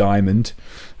worth of diamond.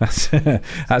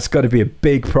 That's got to be a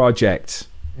big project.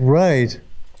 Right.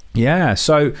 Yeah,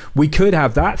 so we could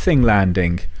have that thing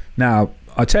landing. Now,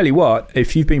 I tell you what,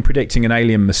 if you've been predicting an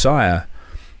alien Messiah,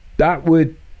 that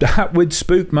would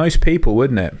spook most people,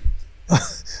 wouldn't it?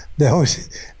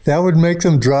 That would make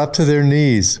them drop to their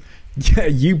knees. Yeah,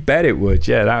 you bet it would.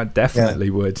 Yeah, that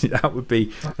definitely would. That would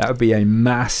be a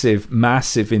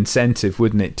massive incentive,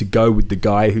 wouldn't it, to go with the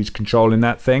guy who's controlling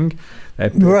that thing?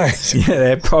 Right. Yeah,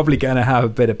 they're probably going to have a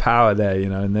bit of power there,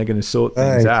 and they're going to sort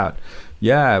things out.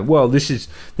 Yeah. Well, this is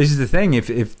the thing.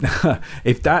 If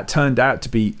if that turned out to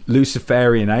be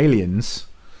Luciferian aliens,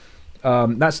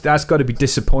 that's got to be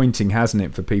disappointing, hasn't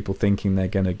it, for people thinking they're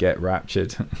going to get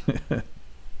raptured.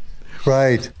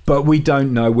 Right. But we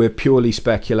don't know. We're purely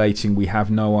speculating. We have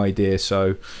no idea.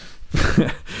 So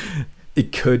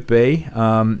it could be.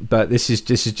 But this is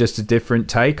just a different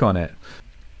take on it.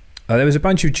 There was a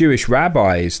bunch of Jewish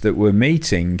rabbis that were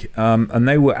meeting, and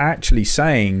they were actually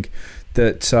saying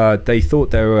that they thought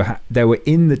they were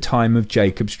in the time of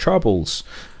Jacob's troubles.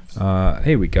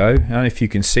 Here we go. And if you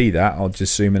can see that, I'll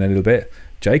just zoom in a little bit.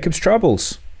 Jacob's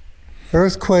troubles.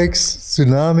 Earthquakes,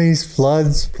 tsunamis,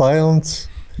 floods, violence.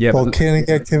 Yeah, volcanic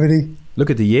activity. Look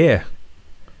at the year.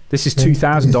 This is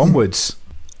 2000 onwards.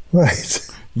 Right.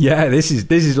 Yeah, this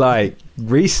is like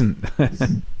recent.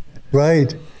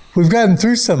 Right. We've gotten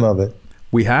through some of it.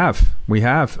 We have,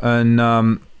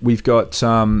 and we've got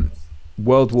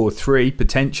World War III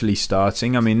potentially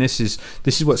starting. I mean, this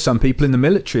is what some people in the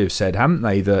military have said, haven't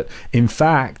they? That in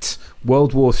fact,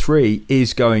 World War III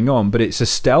is going on, but it's a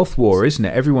stealth war, isn't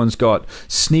it? Everyone's got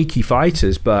sneaky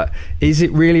fighters, but is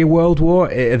it really a world war?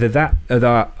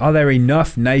 Are there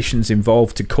enough nations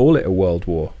involved to call it a world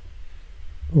war?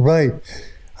 Right.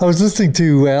 I was listening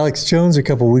to Alex Jones a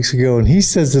couple of weeks ago, and he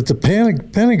says that the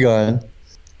Pentagon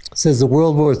says that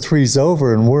World War III is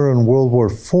over and we're in World War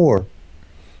IV.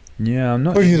 Yeah, I'm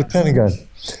not According to the Pentagon.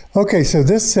 Okay, so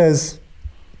this says,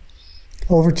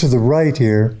 over to the right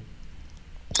here,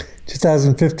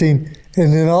 2015,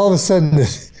 and then all of a sudden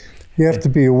you have to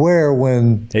be aware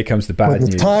when here comes the bad news.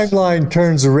 The timeline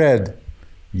turns red.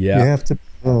 Yeah. You have to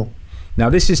know. Now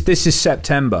this is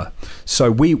September, so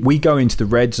we go into the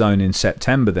red zone in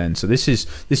September then. So this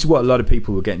is what a lot of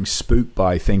people were getting spooked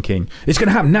by, thinking it's going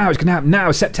to happen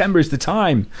now. September is the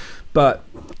time. But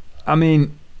I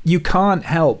mean, you can't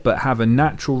help but have a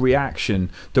natural reaction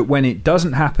that when it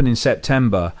doesn't happen in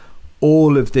September,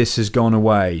 all of this has gone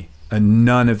away and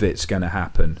none of it's going to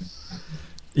happen.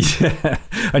 Yeah,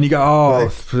 and you go,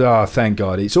 oh, thank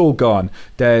God, it's all gone.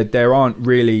 There aren't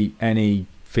really any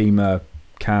FEMA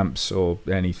camps or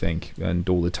anything, and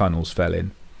all the tunnels fell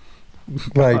in.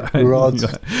 Right,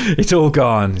 it's all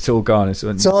gone. It's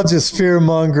all just fear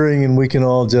mongering, and we can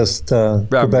all just go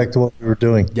back to what we were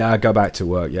doing. Yeah, go back to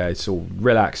work. Yeah, it's all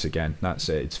relax again. That's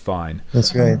it. It's fine.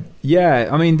 That's right. Yeah,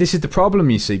 I mean, this is the problem,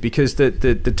 you see, because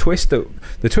the twist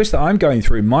that I'm going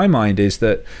through in my mind is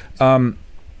that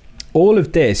all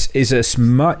of this is a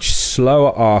much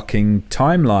slower arcing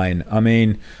timeline. I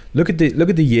mean, look at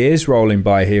the years rolling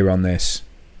by here on this.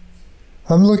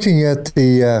 I'm looking at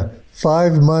the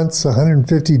 5 months,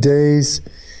 150 days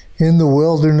in the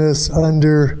wilderness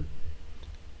under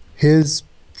his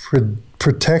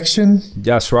protection.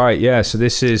 That's right. Yeah. So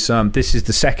this is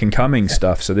the second coming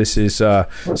stuff. So this is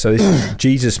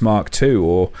Jesus Mark II,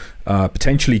 or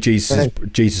potentially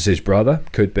Jesus's brother,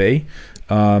 could be.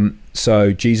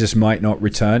 So Jesus might not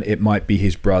return. It might be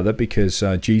his brother, because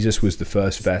Jesus was the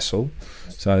first vessel.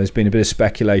 So there's been a bit of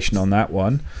speculation on that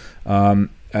one.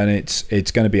 And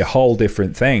it's going to be a whole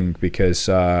different thing, because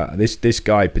this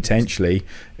guy potentially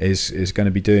is going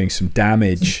to be doing some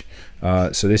damage.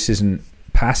 So this isn't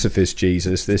pacifist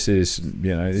Jesus. This is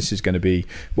going to be,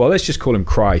 well, let's just call him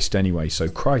Christ anyway. So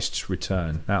Christ's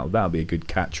return. That'll be a good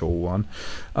catch-all one.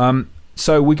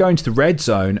 So we go into the red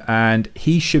zone, and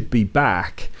he should be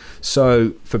back.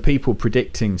 So for people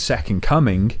predicting second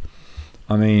coming,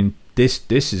 I mean, this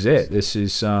is it. This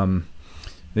is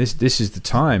the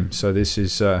time. So this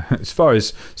is as far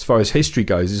as history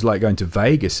goes, it's like going to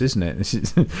Vegas, isn't it?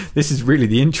 This is really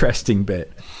the interesting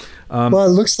bit. Well, it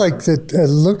looks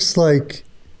like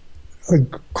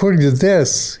according to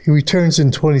this, he returns in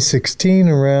 2016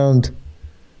 around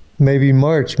maybe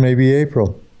March, maybe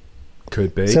April.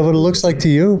 Could be. Is that what it looks like to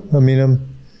you? I mean,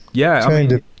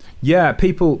 yeah,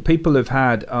 people have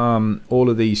had all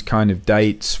of these kind of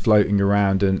dates floating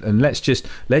around, and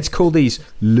let's call these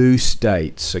loose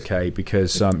dates, okay?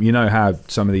 Because you know how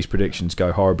some of these predictions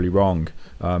go horribly wrong.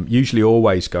 Usually,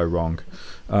 always go wrong.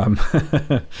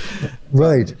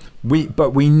 Right.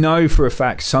 But we know for a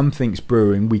fact something's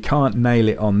brewing. We can't nail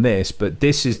it on this, but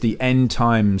this is the end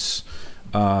times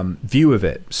view of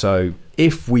it. So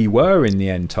if we were in the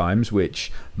end times,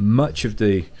 which much of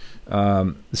the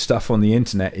stuff on the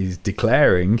internet is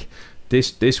declaring,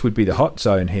 this would be the hot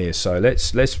zone here. So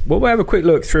we'll have a quick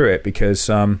look through it, because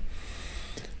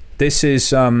this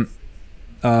is the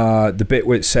bit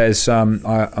where it says, I'm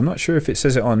not sure if it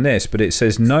says it on this, but it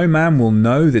says no man will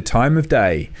know the time of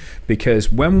day,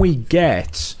 because when we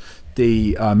get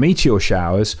the meteor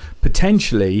showers,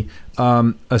 potentially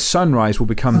a sunrise will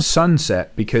become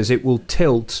sunset, because it will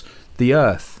tilt the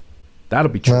earth. That'll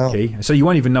be tricky. Wow. So you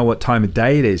won't even know what time of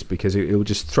day it is, because it will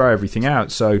just throw everything out.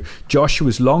 So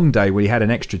Joshua's long day, where he had an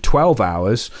extra 12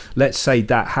 hours, let's say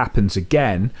that happens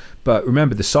again. But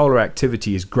remember, the solar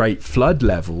activity is great flood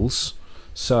levels,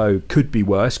 so could be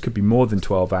worse, could be more than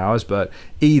 12 hours. But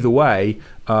either way,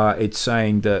 it's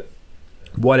saying that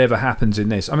whatever happens in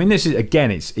this, I mean, this is,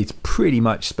 again, it's pretty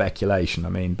much speculation. I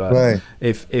mean, but right.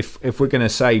 if we're going to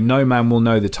say no man will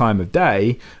know the time of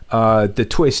day, the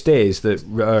twist is that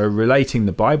relating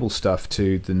the Bible stuff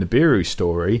to the Nibiru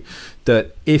story,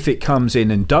 that if it comes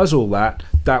in and does all that,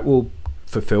 that will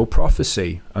fulfill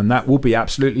prophecy, and that will be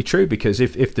absolutely true. Because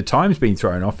if the time's been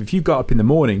thrown off, if you got up in the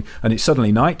morning and it's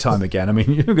suddenly nighttime again, I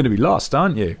mean, you're going to be lost,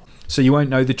 aren't you? so you won't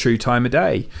know the true time of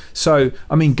day. So,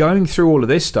 I mean, going through all of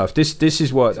this stuff, this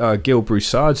is what Gil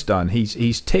Broussard's done.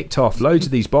 He's ticked off loads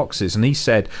of these boxes, and he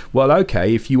said, well,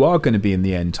 okay, if you are going to be in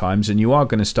the end times and you are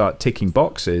going to start ticking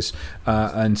boxes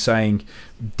and saying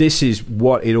this is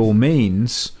what it all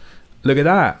means, look at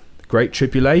that. Great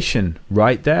Tribulation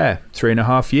right there,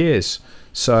 3.5 years.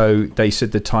 So they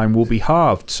said the time will be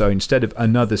halved. So instead of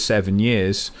another 7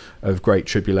 years of Great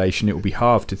Tribulation, it will be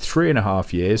halved to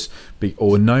 3.5 years,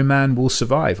 or no man will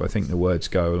survive. I think the words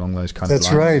go along those kind of lines.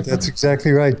 That's right. That's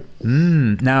exactly right.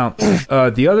 Now,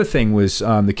 the other thing was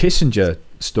the Kissinger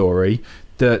story,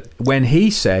 that when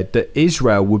he said that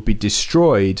Israel would be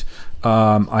destroyed,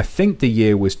 I think the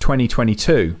year was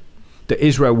 2022, that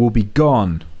Israel will be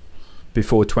gone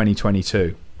before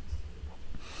 2022.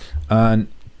 And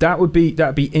that'd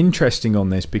be interesting on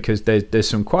this, because there's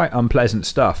some quite unpleasant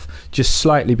stuff just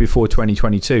slightly before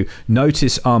 2022.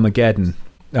 Notice Armageddon.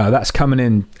 That's coming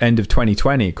in end of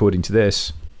 2020 according to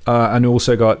this, and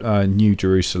also got New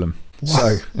Jerusalem.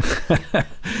 Wow.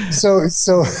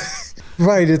 So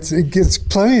right, it gives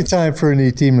plenty of time for an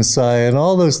ET Messiah and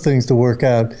all those things to work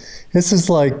out. This is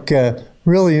like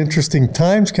really interesting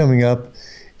times coming up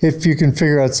if you can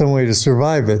figure out some way to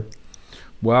survive it.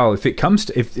 Well, if it comes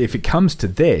to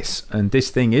this, and this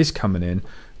thing is coming in,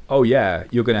 oh yeah,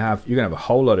 you're gonna have a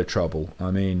whole lot of trouble. I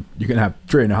mean, you're gonna have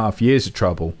 3.5 years of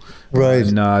trouble. Right.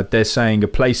 And they're saying a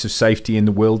place of safety in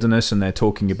the wilderness, and they're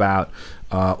talking about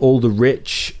all the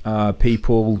rich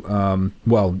people,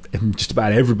 well, just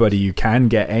about everybody you can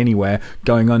get anywhere,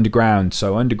 going underground.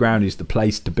 So underground is the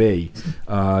place to be.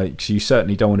 So you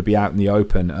certainly don't want to be out in the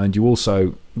open, and you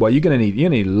also, well, you're gonna need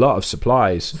a lot of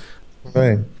supplies.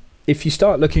 Right. If you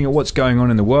start looking at what's going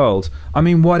on in the world, I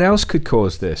mean, what else could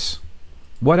cause this?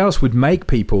 What else would make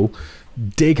people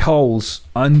dig holes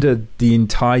under the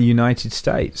entire United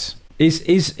States?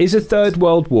 Is a third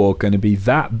world war going to be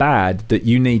that bad that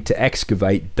you need to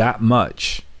excavate that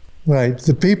much? Right.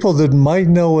 The people that might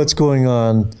know what's going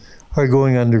on are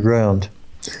going underground.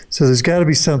 So there's got to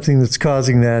be something that's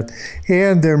causing that.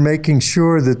 And they're making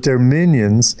sure that their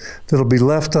minions that'll be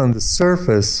left on the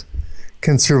surface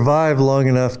can survive long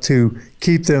enough to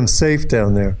keep them safe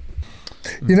down there.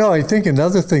 You know, I think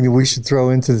another thing that we should throw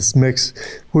into this mix,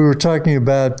 we were talking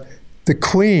about the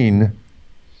Queen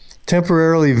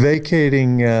temporarily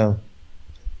vacating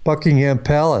Buckingham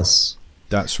Palace.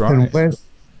 That's right. And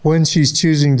when she's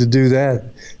choosing to do that,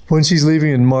 when she's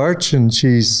leaving in March and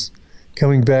she's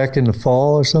coming back in the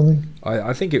fall or something?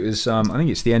 I think it was. I think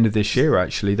it's the end of this year.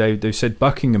 Actually, they've said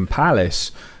Buckingham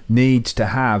Palace needs to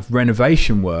have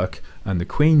renovation work, and the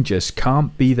Queen just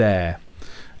can't be there.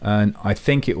 And I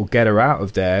think it will get her out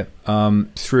of there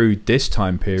through this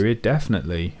time period,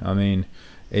 definitely. I mean,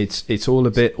 it's all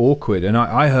a bit awkward. And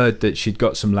I heard that she'd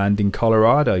got some land in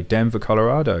Colorado, Denver,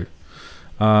 Colorado.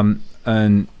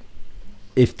 And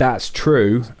if that's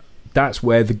true, that's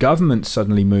where the government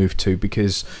suddenly moved to.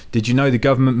 Because did you know the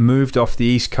government moved off the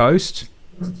East Coast?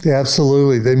 Yeah,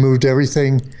 absolutely. They moved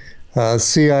everything.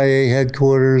 CIA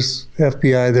headquarters,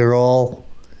 FBI, they're all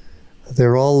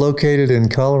located in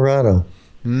Colorado.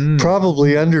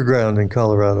 Probably underground in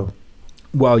Colorado.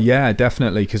 Well, yeah,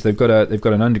 definitely, because they've got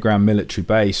an underground military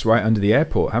base right under the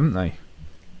airport, haven't they?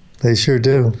 They sure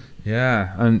do.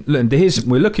 Yeah, and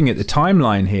we're looking at the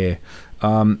timeline here.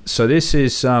 So this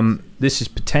is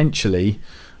potentially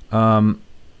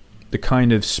the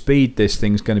kind of speed this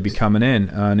thing's going to be coming in.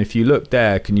 And if you look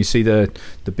there, can you see the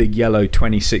big yellow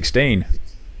 2016?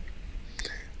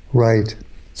 Right.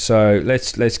 So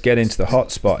let's get into the hot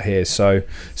spot here. So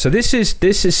this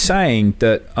is saying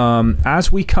that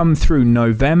as we come through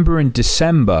November and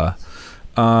December,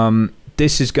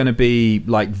 this is going to be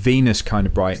like Venus kind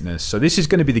of brightness. So this is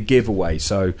going to be the giveaway.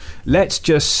 So let's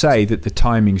just say that the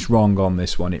timing's wrong on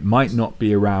this one. It might not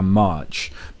be around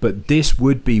March, but this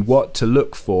would be what to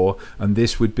look for, and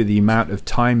this would be the amount of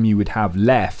time you would have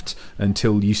left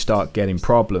until you start getting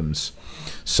problems.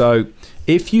 So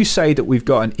if you say that we've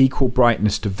got an equal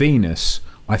brightness to Venus,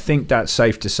 I think that's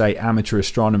safe to say amateur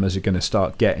astronomers are going to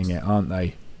start getting it, aren't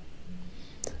they?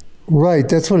 Right,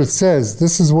 that's what it says.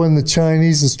 This is when the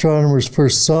Chinese astronomers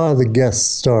first saw the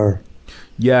guest star.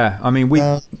 Yeah, I mean,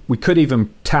 we could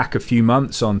even tack a few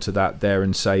months onto that there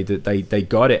and say that they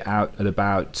got it out at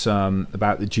about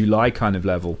the July kind of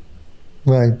level.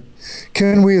 Right.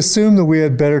 Can we assume that we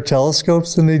had better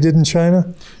telescopes than they did in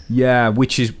China? Yeah,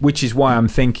 which is why I'm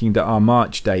thinking that our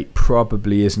March date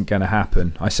probably isn't going to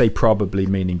happen. I say probably,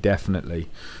 meaning definitely.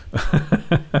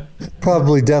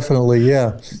 Probably, definitely,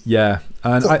 yeah. Yeah,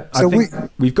 and I think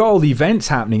we've got all the events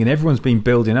happening and everyone's been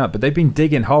building up, but they've been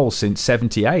digging holes since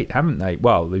 '78, haven't they?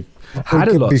 Well, had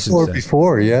a lot since then.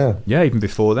 Before, yeah. Yeah, even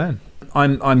before then.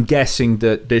 I'm guessing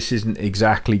that this isn't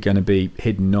exactly going to be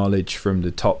hidden knowledge from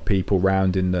the top people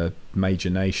round in the major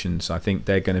nations. I think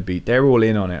they're all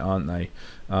in on it, aren't they?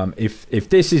 If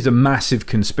this is a massive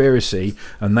conspiracy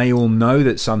and they all know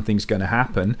that something's going to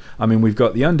happen, I mean, we've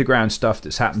got the underground stuff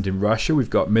that's happened in Russia, we've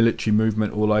got military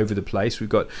movement all over the place, we've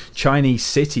got Chinese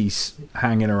cities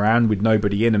hanging around with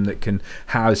nobody in them that can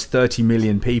house 30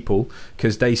 million people,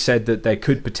 because they said that there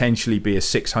could potentially be a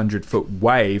 600-foot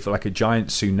wave, like a giant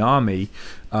tsunami.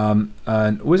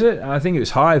 And was it? I think it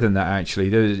was higher than that, actually.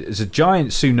 There's a giant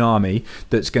tsunami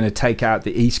that's going to take out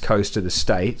the east coast of the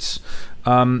States.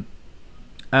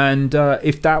 And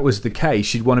if that was the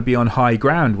case, you'd want to be on high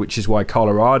ground, which is why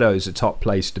Colorado is a top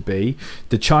place to be.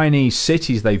 The Chinese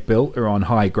cities they've built are on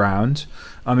high ground.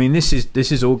 I mean, this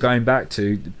is all going back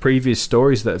to previous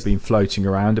stories that have been floating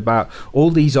around about all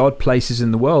these odd places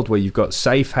in the world where you've got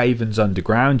safe havens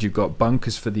underground, you've got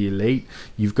bunkers for the elite,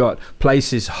 you've got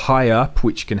places high up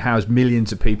which can house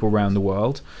millions of people around the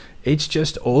world. It's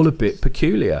just all a bit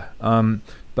peculiar.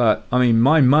 But I mean,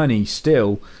 my money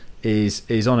still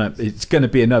is on it's going to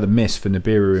be another miss for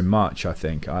Nibiru in March. I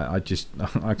think I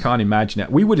can't imagine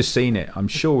it. We would have seen it, I'm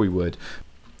sure we would.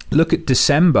 Look at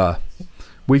December.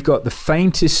 We've got the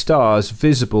faintest stars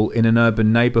visible in an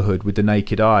urban neighborhood with the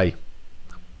naked eye.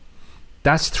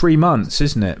 That's 3 months,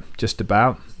 isn't it? Just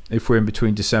about, if we're in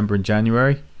between December and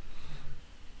January.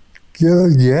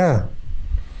 Yeah.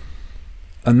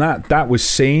 And that was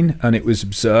seen and it was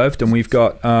observed, and we've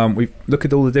got look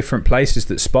at all the different places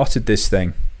that spotted this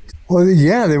thing. Well,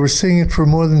 yeah, they were seeing it for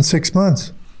more than 6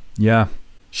 months. Yeah,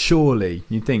 surely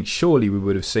we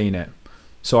would have seen it.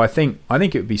 So I think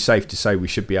it would be safe to say we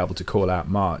should be able to call out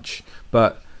March.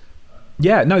 But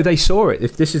yeah, no, they saw it.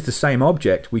 If this is the same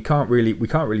object, we can't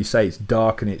really say it's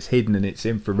dark and it's hidden and it's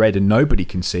infrared and nobody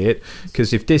can see it,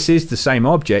 because if this is the same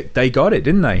object, they got it,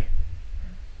 didn't they?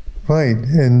 Right,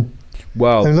 and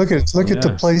look at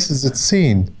the places it's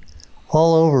seen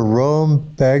all over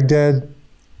Rome, Baghdad.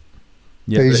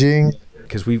 Yeah, Beijing.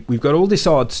 Because we've got all this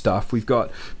odd stuff. We've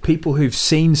got people who've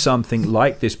seen something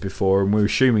like this before, and we're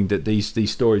assuming that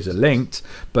these stories are linked.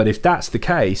 But if that's the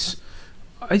case,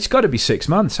 it's got to be 6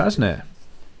 months, hasn't it?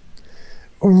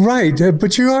 Right,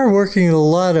 but you are working on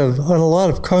a lot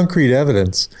of concrete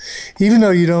evidence. Even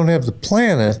though you don't have the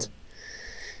planet,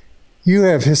 you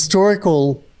have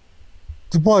historical.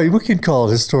 Well, we can call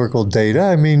it historical data.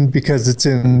 I mean, because it's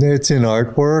in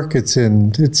artwork, it's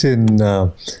in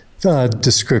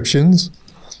descriptions,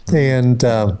 and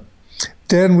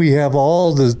then we have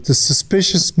all the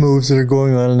suspicious moves that are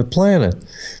going on the planet,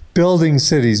 building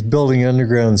cities, building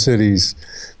underground cities,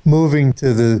 moving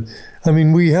to the. I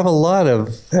mean, we have a lot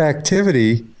of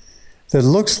activity that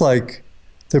looks like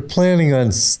they're planning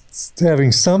on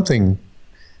having something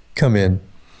come in.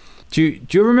 Do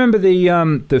you remember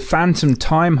the phantom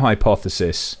time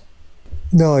hypothesis?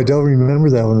 No, I don't remember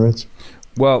that one, Rich.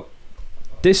 Well,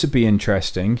 this would be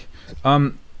interesting.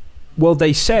 Well,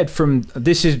 they said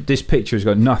this picture has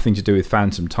got nothing to do with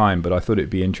phantom time, but I thought it'd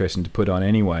be interesting to put on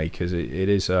anyway, because it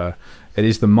is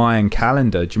the Mayan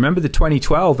calendar. Do you remember the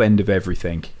 2012 end of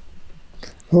everything?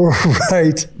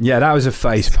 Right. Yeah, that was a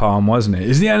face palm, wasn't it?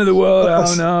 It's the end of the world.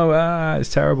 Oh no,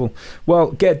 it's terrible.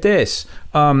 Well, get this.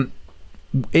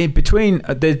 In between,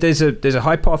 there's a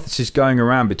hypothesis going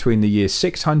around between the years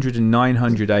 600 and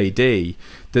 900 AD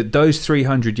that those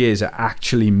 300 years are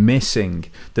actually missing,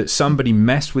 that somebody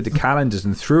messed with the calendars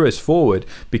and threw us forward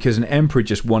because an emperor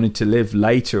just wanted to live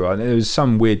later. There was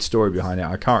some weird story behind it,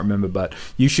 I can't remember, but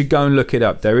you should go and look it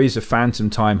up. There is a phantom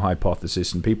time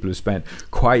hypothesis, and people have spent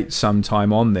quite some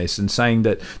time on this and saying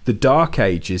that the Dark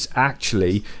Ages,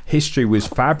 actually history was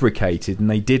fabricated and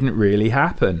they didn't really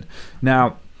happen.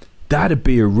 Now, that'd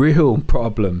be a real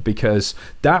problem, because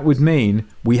that would mean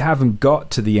we haven't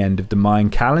got to the end of the Mayan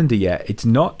calendar yet. It's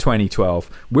not 2012.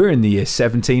 We're in the year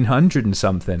 1700 and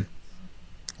something.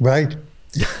 Right.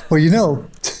 Well,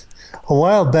 a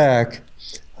while back,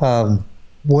 when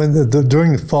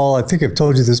during the fall, I think I've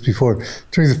told you this before,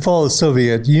 during the fall of the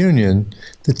Soviet Union,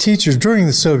 the teachers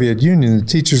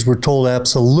were told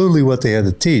absolutely what they had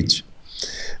to teach.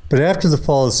 But after the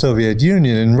fall of the Soviet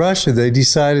Union in Russia, they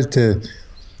decided to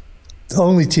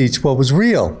only teach what was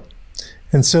real.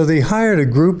 And so they hired a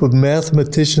group of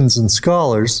mathematicians and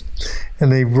scholars, and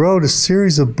they wrote a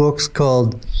series of books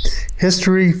called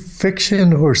History,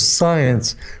 Fiction, or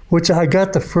Science, which I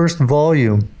got the first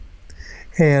volume.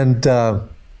 And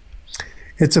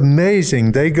it's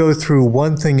amazing. They go through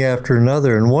one thing after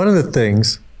another. And one of the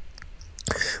things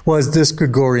was this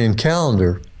Gregorian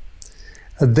calendar.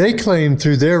 They claimed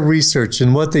through their research,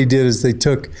 and what they did is they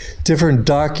took different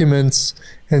documents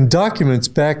And documents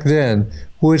back then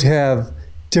would have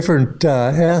different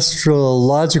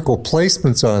astrological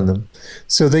placements on them.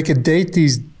 So they could date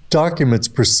these documents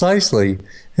precisely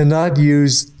and not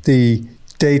use the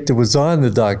date that was on the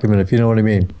document, if you know what I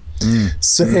mean.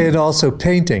 So, and also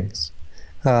paintings,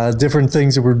 different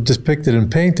things that were depicted in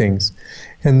paintings.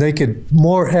 And they could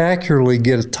more accurately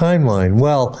get a timeline.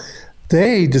 Well,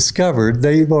 they discovered,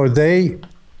 they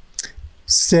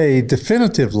say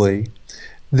definitively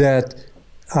that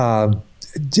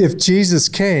if Jesus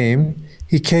came,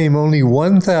 he came only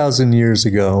 1,000 years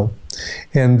ago,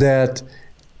 and that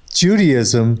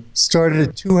Judaism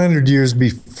started 200 years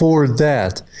before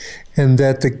that, and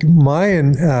that the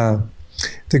Mayan,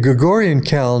 the Gregorian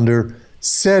calendar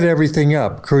set everything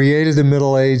up, created the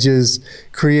Middle Ages,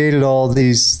 created all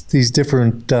these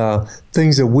different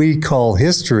things that we call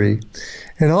history.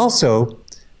 And also,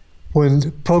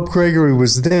 when Pope Gregory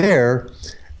was there,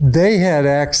 they had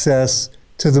access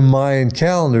to the Mayan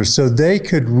calendar, so they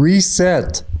could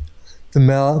reset the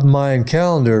Mayan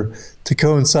calendar to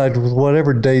coincide with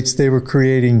whatever dates they were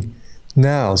creating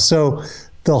now. So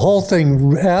the whole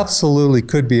thing absolutely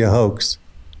could be a hoax.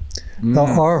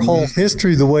 Our whole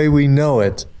history, the way we know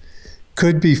it,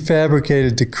 could be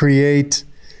fabricated to create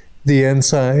the end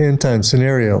time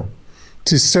scenario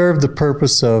to serve the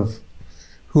purpose of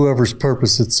whoever's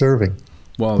purpose it's serving.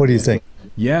 Well, what do you think?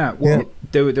 Yeah, well,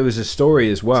 there was a story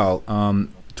as well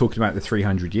talking about the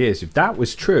 300 years. If that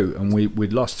was true and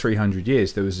we'd lost 300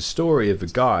 years, there was a story of a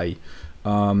guy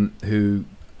who...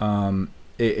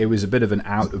 It was a bit of an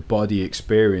out-of-body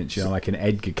experience, you know, like an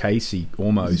Edgar Cayce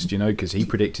almost, you know, because he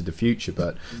predicted the future.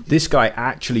 But this guy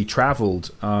actually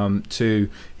traveled to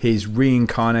his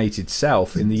reincarnated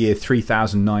self in the year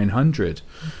 3900.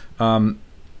 And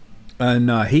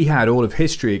he had all of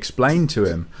history explained to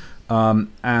him.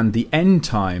 And the end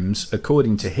times,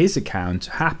 according to his account,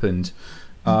 happened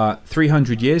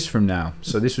 300 years from now.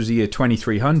 So this was the year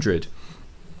 2300.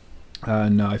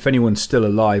 And if anyone's still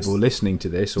alive or listening to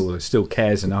this or still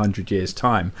cares in 100 years'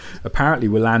 time, apparently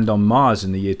we'll land on Mars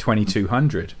in the year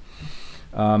 2200.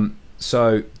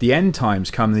 So the end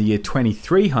times come in the year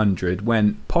 2300,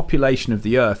 when population of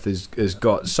the Earth has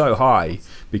got so high,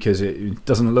 because it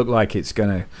doesn't look like it's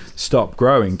going to stop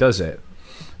growing, does it?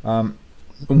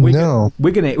 And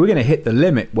we're gonna hit the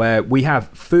limit where we have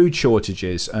food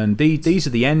shortages, and these are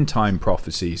the end time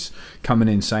prophecies coming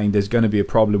in saying there's going to be a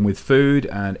problem with food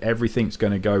and everything's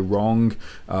going to go wrong.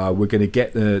 We're going to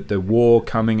get the war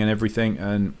coming and everything,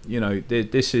 and you know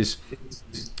this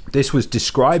was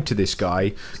described to this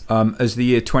guy as the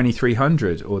year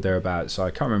 2300 or thereabouts. So I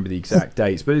can't remember the exact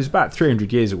dates, but it's about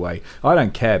 300 years away. I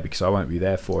don't care because I won't be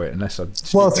there for it unless I.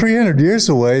 Well, 300 years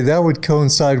away, that would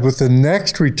coincide with the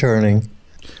next returning.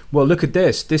 Well, look at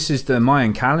this. This is the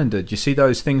Mayan calendar. Do you see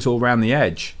those things all around the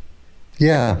edge?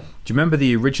 Yeah. Do you remember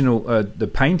the original, the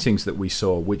paintings that we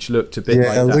saw, which looked a bit like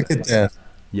that? Yeah, look at that.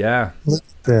 Yeah. Look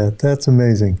at that. That's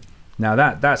amazing. Now,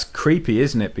 that's creepy,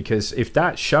 isn't it? Because if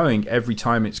that's showing every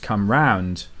time it's come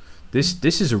round, this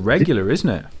is irregular, isn't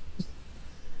it?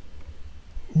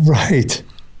 Right.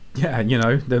 Yeah, you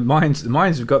know, the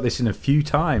Mayans have got this in a few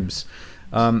times.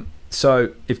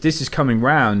 So if this is coming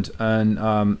round, and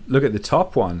look at the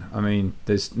top one, I mean,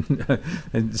 there's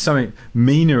something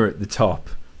meaner at the top.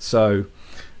 So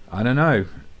I don't know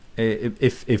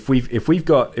if we've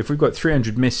got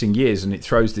 300 missing years and it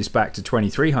throws this back to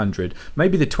 2300.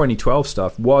 Maybe the 2012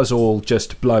 stuff was all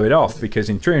just to blow it off, because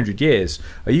in 300 years,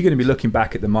 are you going to be looking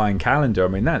back at the Mayan calendar? I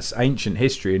mean, that's ancient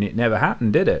history, and it never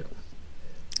happened, did it?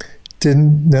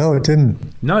 No, it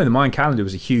didn't. No, the Mayan calendar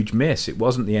was a huge miss. It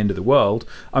wasn't the end of the world.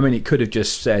 I mean, it could have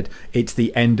just said it's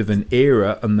the end of an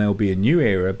era and there'll be a new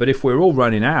era. But if we're all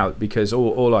running out because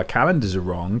all our calendars are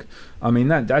wrong, I mean,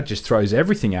 that just throws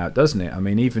everything out, doesn't it? I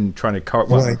mean, even trying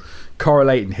to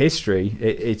correlate in history,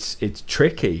 it's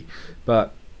tricky.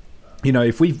 But you know,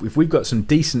 if we've got some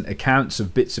decent accounts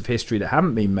of bits of history that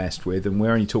haven't been messed with, and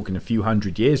we're only talking a few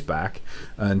hundred years back,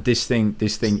 and this thing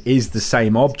is the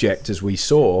same object as we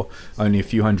saw only a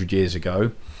few hundred years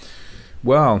ago,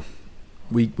 well,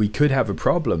 we could have a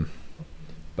problem.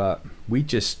 But we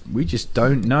just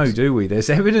don't know, do we?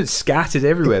 There's evidence scattered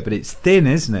everywhere, but it's thin,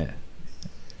 isn't it?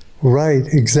 Right,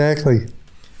 exactly.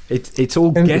 It's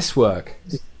all guesswork.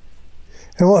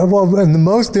 And the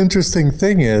most interesting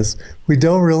thing is we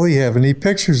don't really have any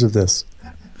pictures of this.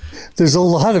 There's a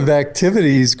lot of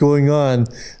activities going on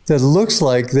that looks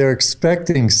like they're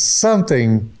expecting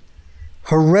something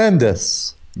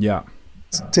horrendous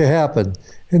to happen,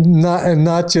 and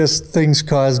not just things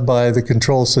caused by the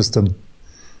control system,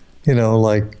 you know,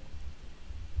 like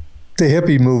the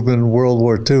hippie movement in World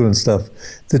War II and stuff,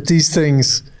 that these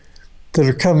things that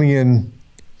are coming in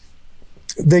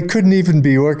they couldn't even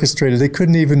be orchestrated. They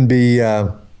couldn't even be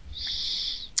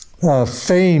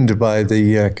feigned by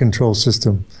the control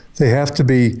system. They have to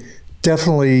be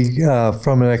definitely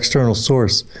from an external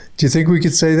source. Do you think we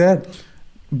could say that?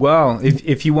 Well,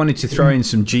 if you wanted to throw in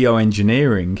some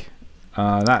geoengineering,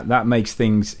 that makes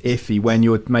things iffy when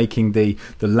you're making the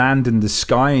land and the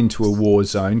sky into a war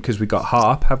zone, because we got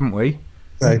HARP, haven't we?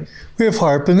 Right. We have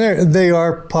HARP, and they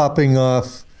are popping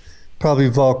off probably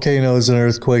volcanoes and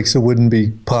earthquakes that wouldn't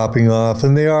be popping off,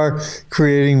 and they are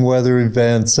creating weather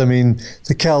events. I mean,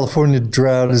 the California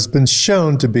drought has been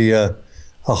shown to be a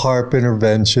HARP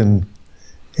intervention,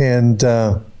 and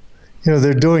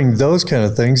they're doing those kind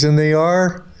of things, and they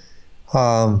are they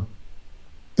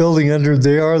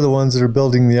are the ones that are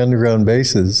building the underground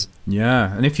bases.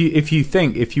 Yeah, and if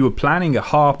you were planning a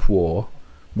HARP war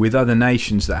with other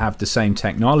nations that have the same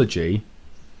technology,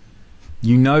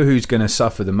 you know who's going to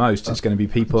suffer the most. It's going to be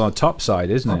people on top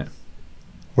side, isn't it?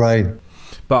 Right.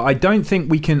 But I don't think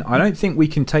we can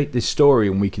take this story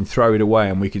and we can throw it away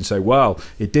and we can say, well,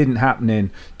 it didn't happen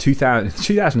in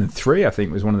 2003, I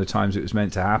think was one of the times it was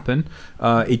meant to happen.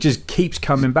 It just keeps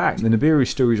coming back. The Nibiru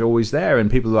story is always there, and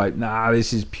people are like, nah,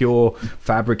 this is pure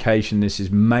fabrication. This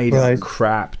is made up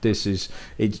crap. It's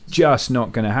just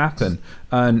not going to happen.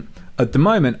 And at the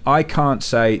moment, I can't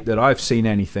say that I've seen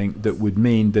anything that would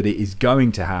mean that it is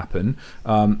going to happen.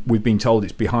 We've been told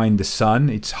it's behind the sun,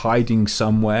 it's hiding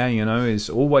somewhere, there's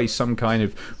always some kind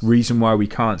of reason why we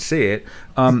can't see it.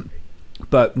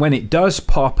 But when it does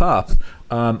pop up,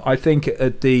 I think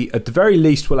at the very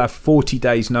least we'll have 40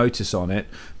 days notice on it.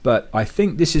 But I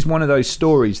think this is one of those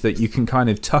stories that you can kind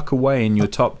of tuck away in your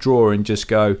top drawer and just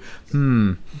go,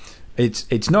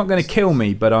 It's not going to kill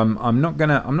me, but I'm not going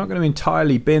to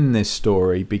entirely bin this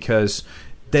story, because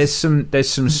there's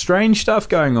some strange stuff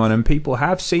going on, and people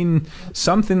have seen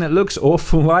something that looks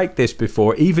awful like this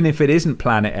before. Even if it isn't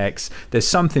Planet X, there's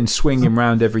something swinging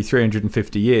around every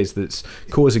 350 years that's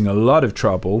causing a lot of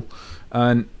trouble,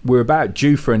 and we're about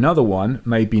due for another one.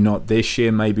 Maybe not this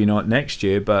year, maybe not next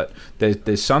year, but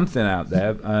there's something out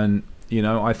there, and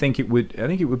I think it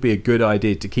would be a good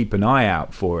idea to keep an eye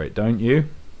out for it, don't you?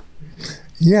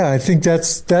 Yeah, I think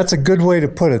that's a good way to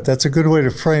put it. That's a good way to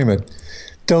frame it.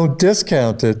 Don't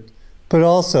discount it, but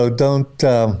also don't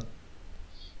build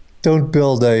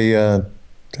a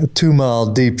 2-mile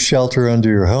deep shelter under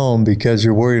your home because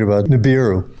you're worried about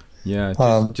Nibiru. Yeah,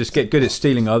 just get good at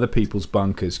stealing other people's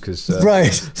bunkers, because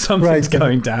something's right.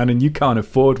 going down and you can't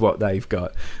afford what they've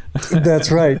got.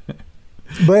 That's right.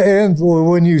 And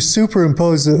when you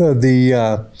superimpose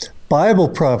the Bible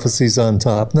prophecies on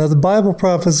top. Now, the Bible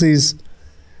prophecies,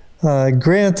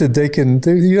 granted,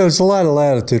 there's a lot of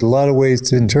latitude, a lot of ways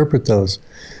to interpret those,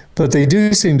 but they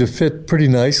do seem to fit pretty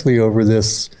nicely over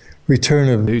this return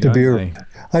of Nibiru.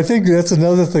 I think that's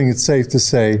another thing it's safe to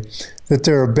say, that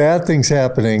there are bad things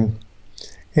happening,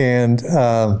 and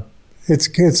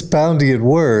it's bound to get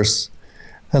worse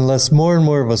unless more and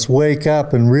more of us wake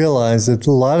up and realize that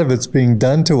a lot of it's being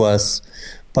done to us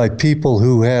by people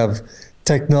who have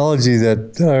technology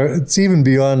that it's even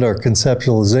beyond our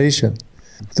conceptualization.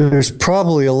 There's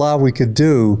probably a lot we could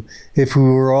do if we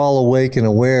were all awake and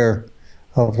aware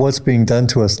of what's being done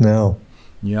to us now.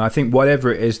 Yeah, I think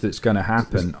whatever it is that's going to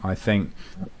happen, I think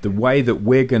the way that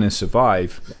we're going to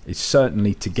survive is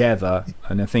certainly together.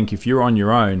 And I think if you're on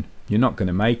your own, you're not going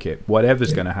to make it,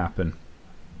 whatever's going to happen.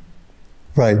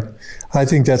 Right. I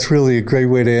think that's really a great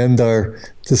way to end our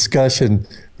discussion,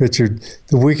 Richard.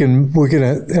 We're going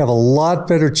to have a lot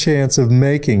better chance of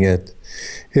making it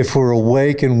if we're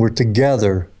awake and we're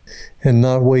together and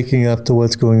not waking up to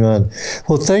what's going on.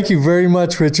 Well, thank you very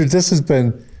much, Richard. This has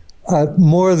been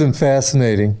more than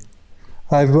fascinating.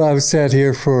 I've sat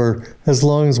here for as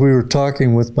long as we were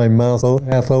talking with my mouth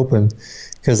half open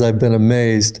because I've been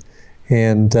amazed.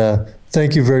 And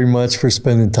thank you very much for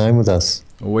spending time with us.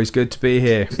 Always good to be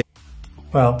here.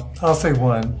 Well, I'll say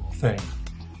one thing.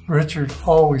 Richard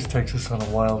always takes us on a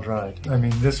wild ride. I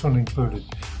mean, this one included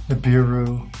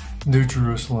Nibiru, New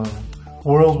Jerusalem,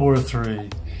 World War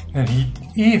III, and he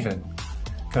even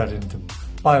got into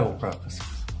Bible prophecies.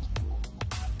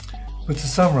 But to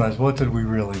summarize, what did we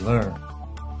really learn?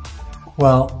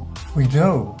 Well, we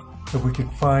know that we could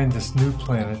find this new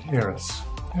planet, Eris.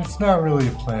 And it's not really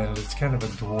a planet, it's kind of a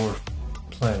dwarf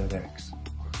planet X.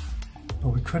 But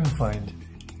we couldn't find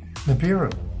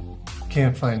Nibiru.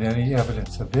 Can't find any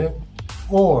evidence of it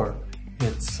or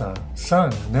its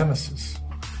sun, Nemesis.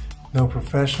 No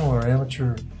professional or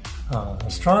amateur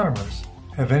astronomers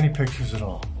have any pictures at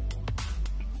all.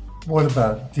 What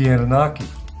about the Anunnaki?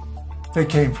 They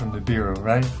came from Nibiru,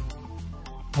 right?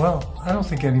 Well, I don't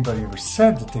think anybody ever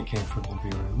said that they came from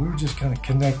Nibiru. We were just kind of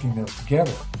connecting those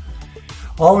together.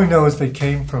 All we know is they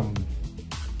came from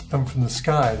the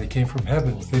sky. They came from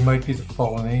heavens. They might be the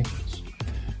fallen angels.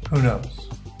 Who knows?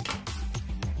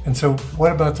 And so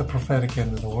what about the prophetic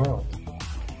end of the world?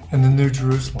 And the New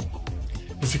Jerusalem?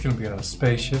 Is it going to be on a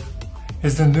spaceship?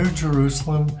 Is the New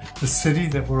Jerusalem the city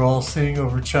that we're all seeing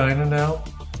over China now?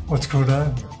 What's going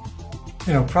on here?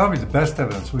 You know, probably the best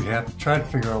evidence we have to try to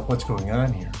figure out what's going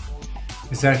on here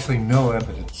is actually no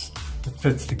evidence that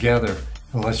fits together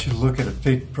unless you look at a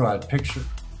big, broad picture.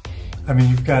 I mean,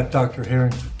 you've got Dr.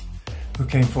 Harrington, who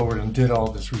came forward and did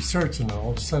all this research and all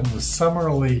of a sudden was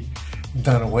summarily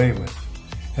done away with.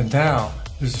 And now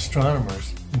there's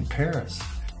astronomers in Paris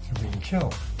that are being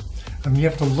killed. I mean, you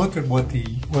have to look at what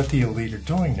the elite are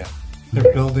doing now.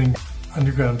 They're building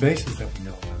underground bases that we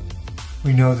know about.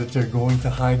 We know that they're going to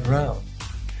high ground.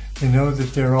 They know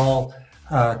that they're all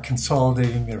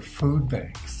consolidating their food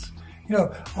banks. You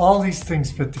know, all these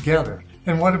things fit together.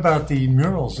 And what about the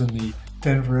murals in the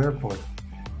Denver airport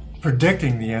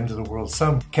predicting the end of the world,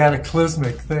 some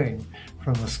cataclysmic thing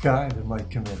from the sky that might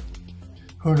come in?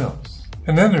 Who knows?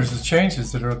 And then there's the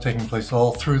changes that are taking place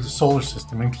all through the solar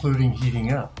system, including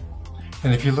heating up.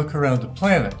 And if you look around the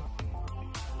planet,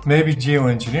 maybe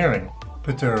geoengineering,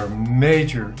 but there are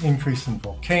major increase in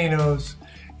volcanoes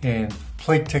and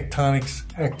plate tectonics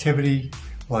activity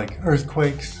like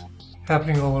earthquakes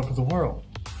happening all over the world.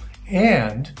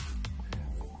 And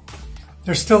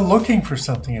they're still looking for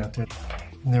something out there.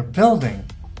 And they're building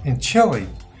in Chile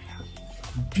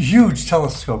a huge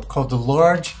telescope called the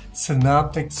Large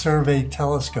Synoptic Survey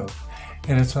Telescope.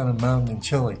 And it's on a mountain in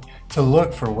Chile to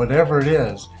look for whatever it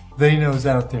is they know is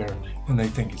out there and they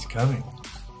think is coming.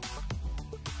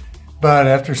 But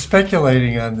after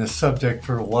speculating on this subject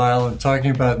for a while and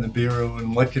talking about Nibiru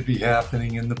and what could be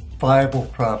happening in the Bible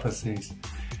prophecies,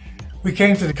 we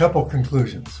came to a couple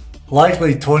conclusions.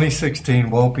 Likely 2016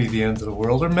 won't be the end of the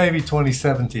world, or maybe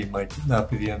 2017 might not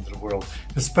be the end of the world,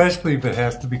 especially if it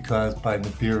has to be caused by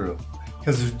Nibiru,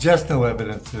 because there's just no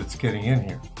evidence that it's getting in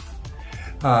here.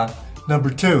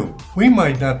 Number two, we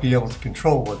might not be able to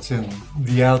control what's in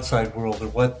the outside world or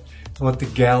what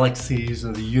the galaxies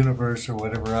or the universe or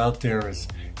whatever out there is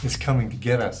coming to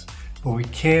get us. But we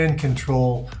can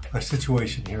control our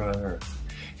situation here on Earth.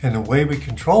 And the way we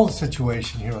control the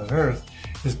situation here on Earth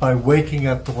is by waking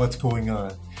up to what's going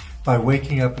on, by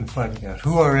waking up and finding out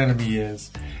who our enemy is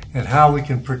and how we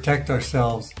can protect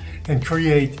ourselves and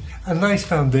create a nice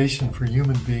foundation for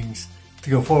human beings to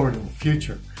go forward in the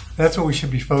future. That's what we should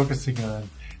be focusing on,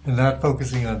 and not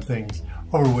focusing on things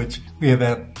over which we have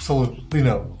absolutely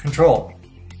no control.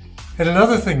 And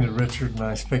another thing that Richard and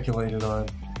I speculated on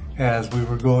as we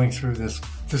were going through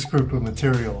this group of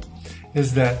material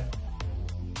is that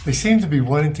they seem to be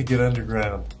wanting to get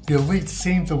underground. The elites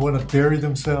seem to want to bury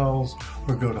themselves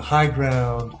or go to high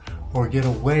ground or get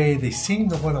away. They seem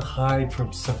to want to hide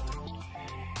from something.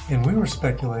 And we were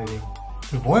speculating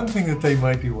that one thing that they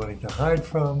might be wanting to hide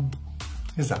from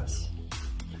is us.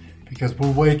 Because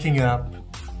we're waking up,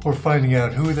 we're finding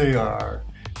out who they are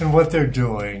and what they're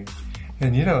doing.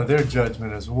 And you know, their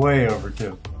judgment is way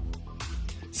overdue.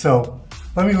 So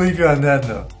let me leave you on that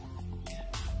note.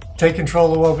 Take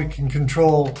control of what we can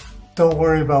control. Don't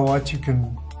worry about what you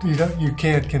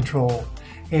can't control.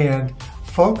 And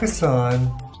focus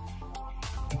on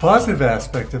the positive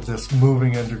aspect of this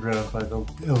moving underground by the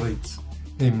elites.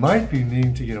 They might be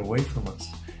needing to get away from us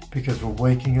because we're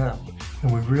waking up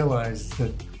and we realize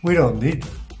that we don't need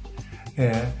them.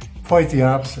 And quite the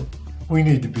opposite. We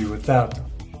need to be without them.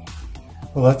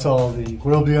 Well, that's all the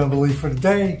World Beyond Belief for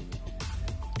today.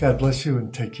 God bless you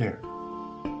and take care.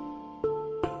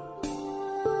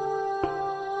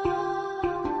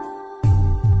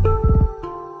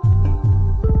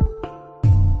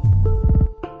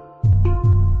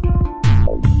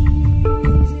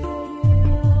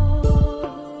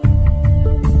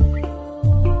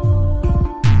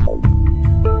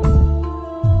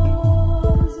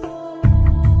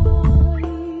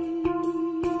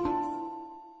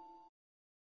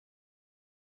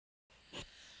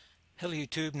 Hello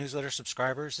YouTube newsletter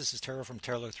subscribers, this is Terrell from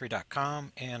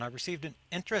Terrell3.com, and I received an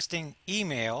interesting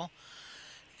email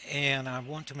and I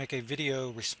want to make a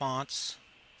video response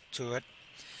to it.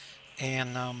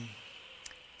 And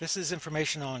this is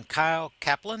information on Kyle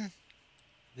Kaplan,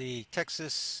 the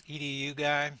Texas EDU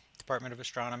guy, Department of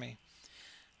Astronomy.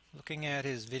 Looking at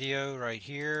his video right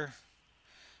here,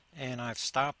 and I've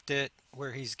stopped it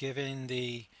where he's giving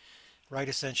the right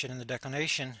ascension and the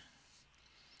declination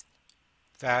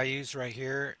values right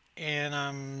here, and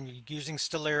I'm using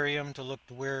stellarium to look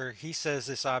to where he says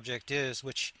this object is,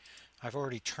 which I've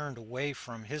already turned away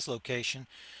from his location.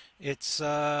 It's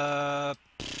I'm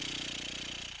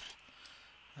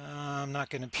not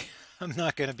going to be I'm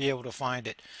not going to be able to find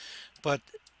it. But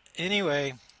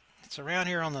anyway, it's around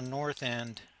here on the north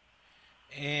end,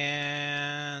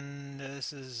 and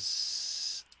this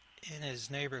is in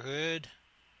his neighborhood.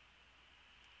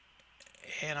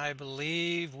 And I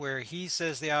believe where he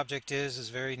says the object is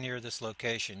very near this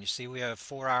location. You see, we have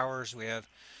 4 hours. We have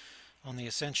on the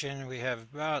ascension, we have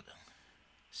about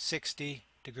 60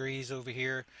 degrees over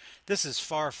here. This is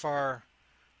far, far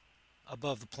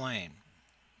above the plane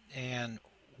and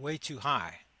way too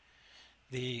high.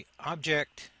 The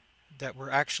object that we're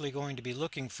actually going to be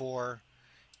looking for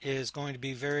is going to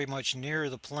be very much near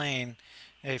the plane.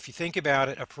 If you think about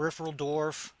it, a peripheral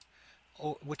dwarf,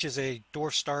 which is a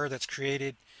dwarf star that's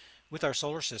created with our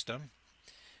solar system,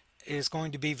 is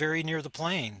going to be very near the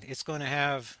plane. It's going to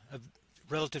have,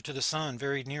 relative to the sun,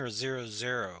 very near a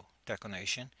 0-0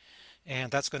 declination,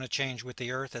 and that's going to change with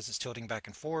the Earth as it's tilting back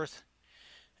and forth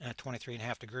at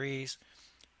 23.5 degrees.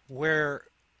 Where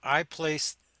I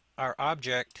place our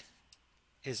object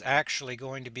is actually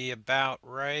going to be about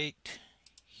right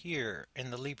here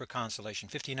in the Libra constellation,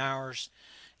 15 hours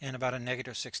and about a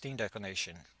 -16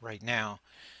 declination right now.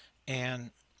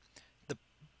 And the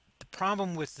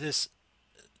problem with this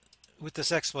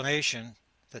explanation,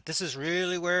 that this is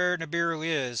really where Nibiru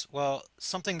is, well,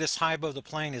 something this high above the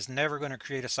plane is never going to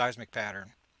create a seismic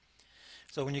pattern.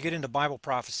 So when you get into Bible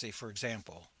prophecy, for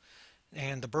example,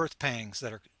 and the birth pangs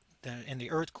that are in the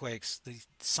earthquakes, the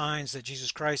signs that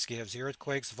Jesus Christ gives, the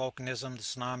earthquakes, the volcanism, the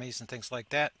tsunamis, and things like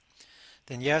that,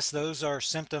 then yes, those are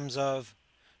symptoms of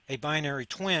a binary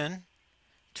twin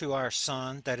to our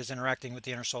sun that is interacting with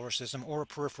the inner solar system, or a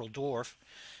peripheral dwarf.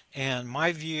 And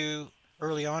my view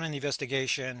early on in the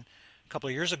investigation a couple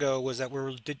of years ago was that we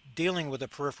were dealing with a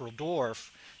peripheral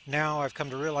dwarf. Now I've come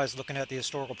to realize, looking at the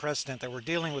historical precedent, that we're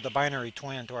dealing with a binary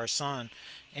twin to our sun,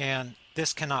 and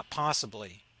this cannot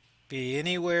possibly be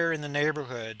anywhere in the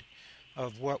neighborhood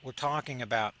of what we're talking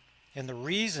about. And the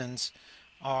reasons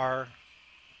are,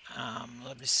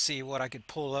 let me see what I could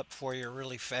pull up for you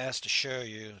really fast to show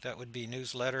you. That would be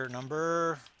newsletter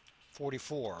number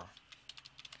 44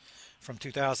 from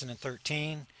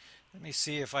 2013. Let me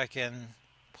see if I can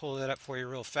pull that up for you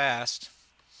real fast,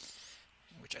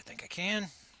 which I think I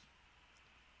can.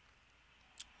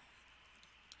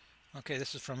 Okay,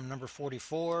 this is from number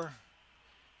 44.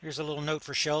 Here's a little note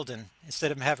for Sheldon.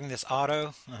 Instead of having this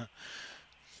auto,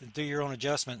 do your own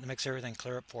adjustment. It makes everything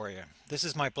clear up for you. This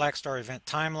is my Black Star event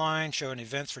timeline showing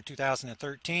events for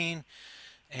 2013,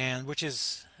 and which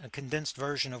is a condensed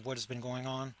version of what has been going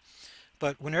on.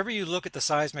 But whenever you look at the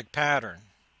seismic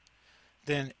pattern,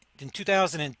 then in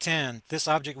 2010, this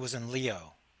object was in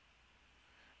Leo.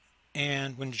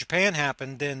 And when Japan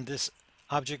happened, then this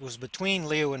object was between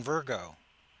Leo and Virgo.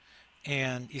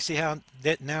 And you see how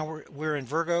that now we're in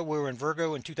Virgo. We were in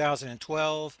Virgo in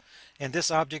 2012, and this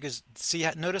object is,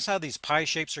 notice how these pie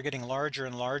shapes are getting larger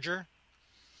and larger,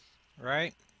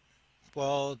 right?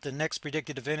 Well, the next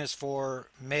predicted event is for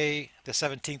May the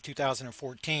 17th,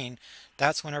 2014.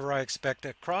 That's whenever I expect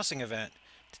a crossing event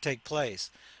to take place.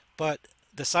 But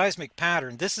the seismic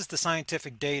pattern, this is the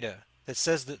scientific data that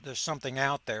says that there's something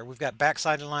out there. We've got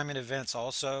backside alignment events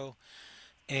also,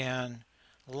 and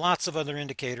lots of other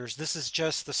indicators. This is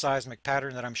just the seismic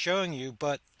pattern that I'm showing you.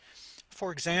 But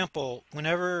for example,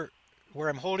 where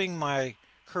I'm holding my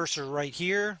cursor right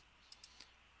here,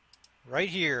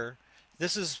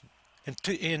 this is in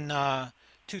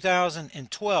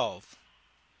 2012.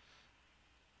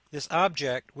 This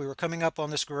object, we were coming up on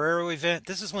this Guerrero event.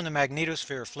 This is when the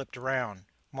magnetosphere flipped around,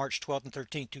 March 12th and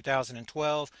 13th,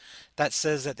 2012. That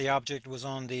says that the object was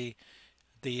on the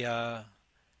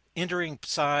entering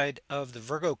side of the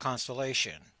Virgo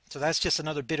constellation. So that's just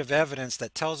another bit of evidence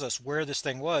that tells us where this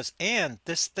thing was. And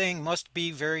this thing must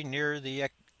be very near the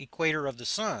equator of the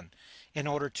sun in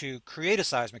order to create a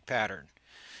seismic pattern.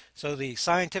 So the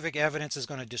scientific evidence is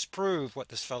going to disprove what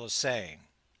this fellow's saying.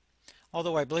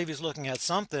 Although I believe he's looking at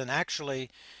something. Actually,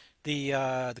 the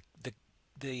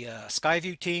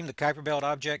Skyview team, the Kuiper Belt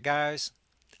object guys,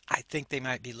 I think they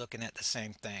might be looking at the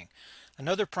same thing.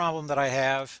 Another problem that I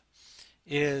have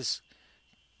is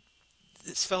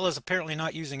this fellow's apparently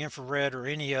not using infrared or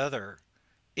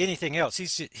anything else.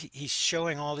 He's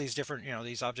showing all these different,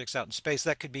 these objects out in space.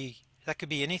 That could be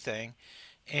anything.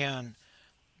 And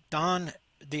Don,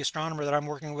 the astronomer that I'm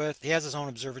working with, he has his own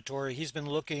observatory. He's been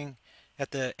looking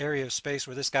at the area of space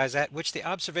where this guy's at, which the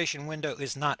observation window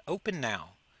is not open now.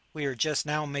 We are just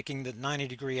now making the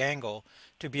 90-degree angle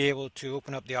to be able to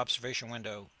open up the observation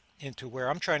window into where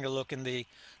I'm trying to look in the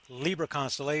Libra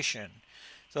constellation.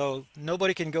 So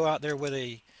nobody can go out there with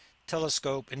a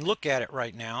telescope and look at it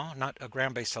right now, not a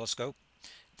ground-based telescope.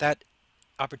 That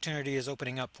opportunity is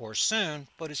opening up for us soon,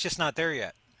 but it's just not there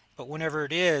yet. But whenever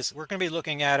it is, we're going to be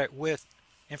looking at it with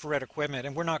infrared equipment,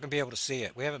 and we're not going to be able to see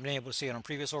it. We haven't been able to see it on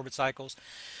previous orbit cycles.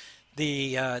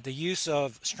 The use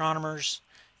of astronomers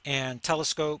and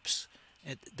telescopes,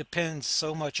 it depends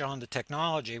so much on the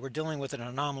technology. We're dealing with an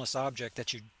anomalous object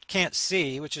that you can't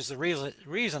see, which is the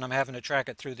reason I'm having to track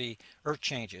it through the Earth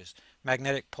changes,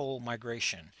 magnetic pole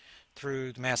migration,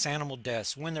 through the mass animal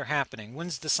deaths, when they're happening,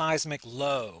 when's the seismic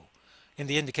low in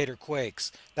the indicator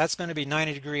quakes. That's going to be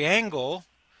 90-degree angle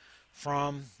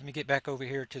from, let me get back over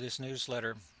here to this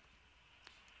newsletter.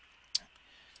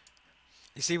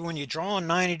 You see, when you draw a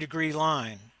 90-degree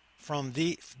line from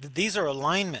these are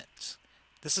alignments.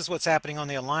 This is what's happening on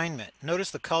the alignment.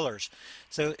 Notice the colors.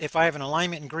 So if I have an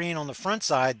alignment in green on the front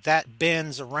side, that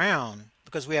bends around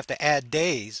because we have to add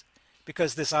days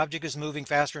because this object is moving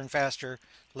faster and faster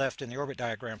left in the orbit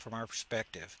diagram from our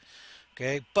perspective.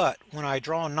 Okay, but when I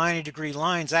draw 90-degree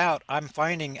lines out, I'm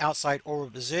finding outside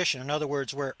orbit position. In other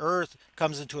words, where Earth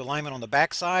comes into alignment on the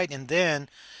backside, and then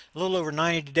a little over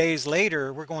 90 days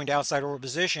later, we're going to outside orbit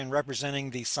position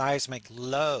representing the seismic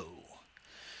low.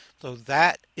 So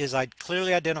that is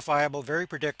clearly identifiable, very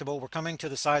predictable. We're coming to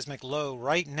the seismic low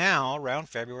right now around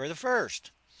February the 1st.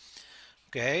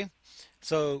 Okay,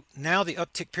 so now the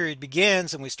uptick period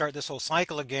begins and we start this whole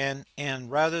cycle again. And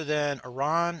rather than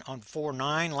Iran on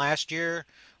 4/9 last year,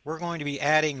 we're going to be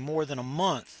adding more than a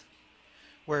month.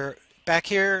 Where back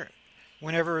here,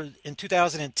 whenever in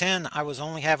 2010, I was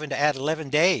only having to add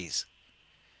 11 days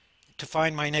to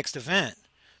find my next event.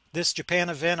 This Japan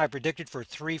event I predicted for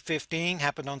 3/15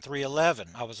 happened on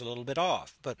 3/11. I was a little bit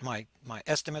off, but my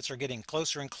estimates are getting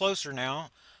closer and closer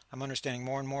now. I'm understanding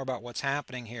more and more about what's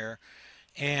happening here.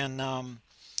 And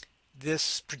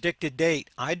this predicted date,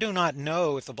 I do not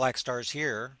know if the black star is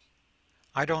here.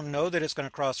 I don't know that it's going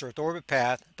to cross Earth orbit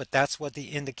path, but that's what the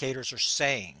indicators are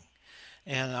saying.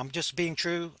 And I'm just being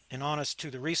true and honest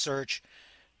to the research,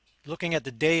 looking at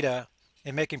the data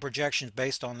and making projections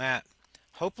based on that.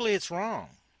 Hopefully it's wrong.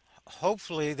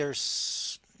 Hopefully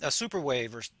there's a super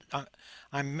wave, or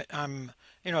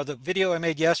the video I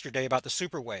made yesterday about the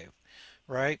super wave,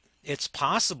 right? It's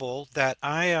possible that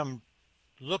I am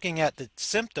looking at the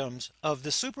symptoms of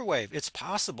the super wave. It's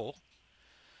possible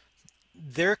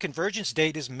their convergence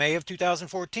date is May of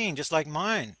 2014, just like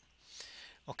mine.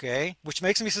 Okay, which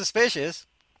makes me suspicious,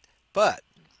 but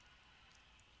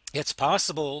it's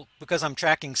possible because I'm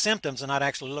tracking symptoms and not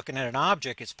actually looking at an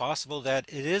object. It's possible that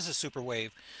it is a super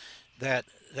wave that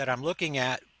I'm looking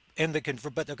at, and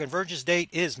but the convergence date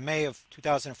is May of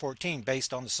 2014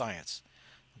 based on the science.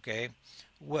 Okay,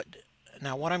 what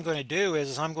I'm going to do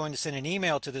is I'm going to send an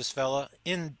email to this fella.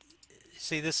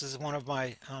 See, this is one of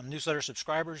my newsletter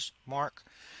subscribers, Mark,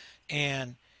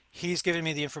 and he's given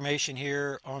me the information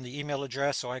here on the email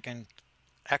address so I can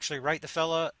actually write the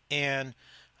fella, and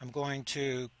I'm going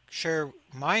to share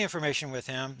my information with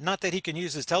him. Not that he can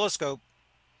use his telescope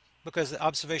because the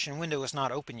observation window is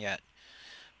not open yet.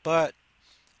 But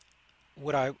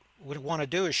what I would want to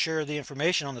do is share the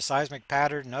information on the seismic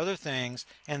pattern and other things,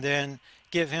 and then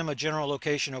give him a general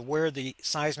location of where the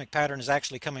seismic pattern is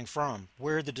actually coming from,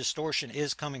 where the distortion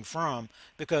is coming from,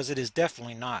 because it is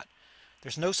definitely not.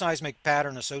 There's no seismic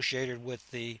pattern associated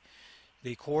with the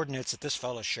coordinates that this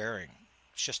fellow's sharing.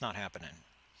 It's just not happening.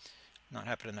 Not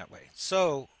happening that way.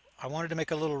 So I wanted to make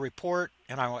a little report,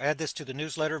 and I will add this to the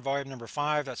newsletter, volume number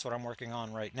 5. That's what I'm working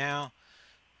on right now.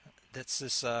 That's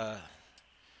this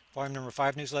volume number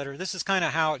 5 newsletter. This is kind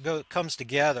of how it comes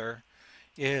together.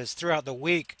 Is throughout the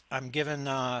week I'm given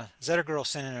Zeta Girl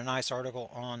sent in a nice article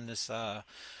on this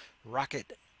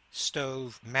rocket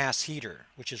stove mass heater,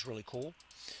 which is really cool.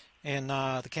 And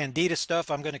the Candida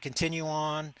stuff I'm going to continue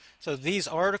on. So these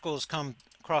articles come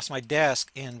across my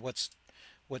desk, and what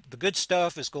the good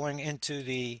stuff is going into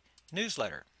the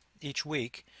newsletter each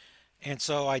week. And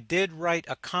so I did write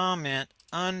a comment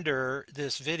under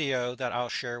this video that I'll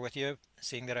share with you,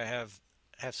 seeing that I have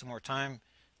some more time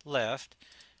left.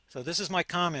 So this is my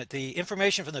comment. The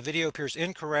information from the video appears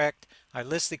incorrect. I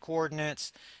list the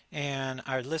coordinates and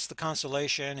I list the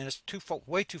constellation, and it's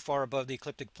way too far above the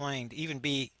ecliptic plane to even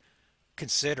be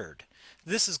considered.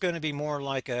 This is going to be more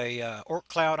like a Oort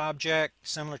cloud object,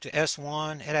 similar to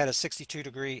S1. It had a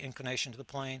 62-degree inclination to the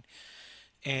plane,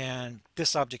 and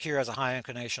this object here has a high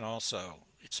inclination also.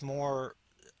 It's more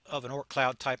of an Oort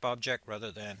cloud type object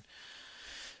rather than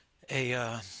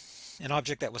an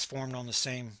object that was formed on the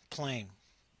same plane,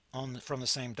 from the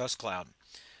same dust cloud.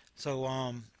 So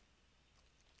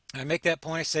I make that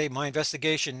point. I say my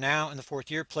investigation now in the 4th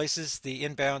year places the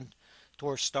inbound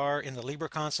dwarf star in the Libra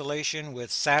constellation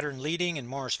with Saturn leading and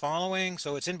Mars following.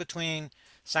 So it's in between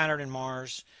Saturn and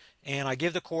Mars. And I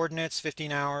give the coordinates: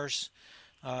 15 hours,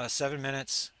 7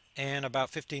 minutes, and about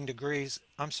 15 degrees.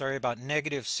 I'm sorry, about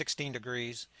negative 16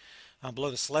 degrees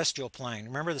below the celestial plane.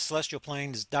 Remember, the celestial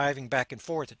plane is diving back and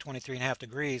forth at 23.5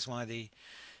 degrees, while the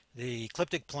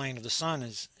ecliptic plane of the sun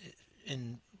is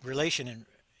in relation and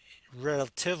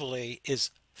relatively is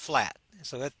flat.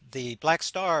 So that the black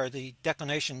star, the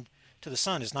declination to the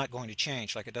sun, is not going to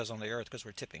change like it does on the Earth, because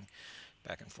we're tipping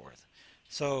back and forth.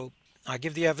 So I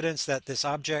give the evidence that this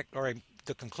object, or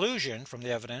the conclusion from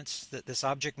the evidence, that this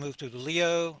object moved through the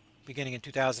Leo beginning in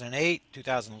 2008,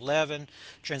 2011,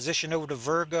 transitioned over to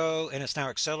Virgo, and it's now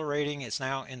accelerating. It's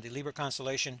now in the Libra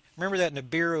constellation. Remember that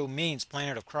Nibiru means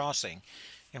planet of crossing.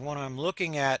 And what I'm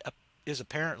looking at is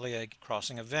apparently a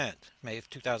crossing event, May of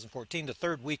 2014, the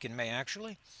third week in May,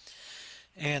 actually.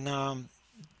 And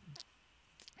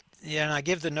yeah, and I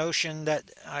give the notion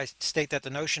that, I state that the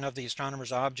notion of the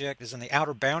astronomer's object is in the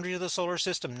outer boundary of the solar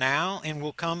system now and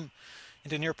will come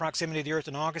into near proximity to the Earth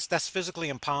in August. That's physically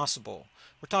impossible.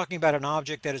 We're talking about an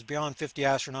object that is beyond 50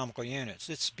 astronomical units.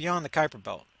 It's beyond the Kuiper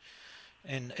Belt.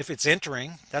 And if it's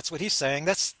entering, that's what he's saying.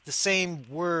 That's the same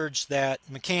words that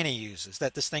McCanney uses,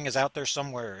 that this thing is out there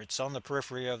somewhere. It's on the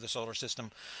periphery of the solar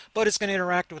system, but it's going to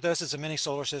interact with us as a mini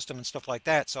solar system and stuff like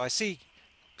that. So I see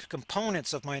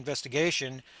components of my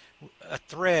investigation, a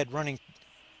thread running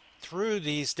through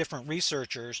these different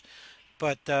researchers,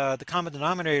 but the common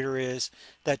denominator is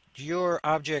that your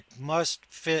object must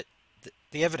fit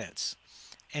the evidence.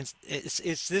 And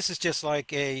this is just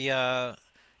like a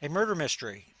murder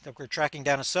mystery. That we're tracking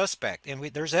down a suspect, and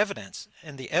there's evidence,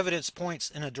 and the evidence points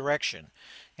in a direction,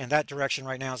 and that direction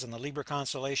right now is in the Libra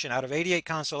constellation. Out of 88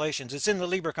 constellations, it's in the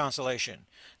Libra constellation.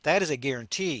 That is a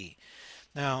guarantee.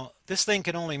 Now, this thing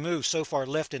can only move so far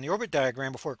left in the orbit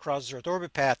diagram before it crosses Earth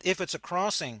orbit path if it's a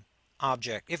crossing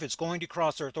object, if it's going to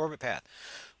cross Earth orbit path.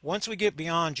 Once we get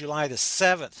beyond July the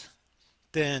 7th,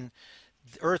 then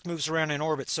the Earth moves around in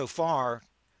orbit so far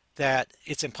that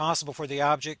it's impossible for the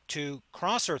object to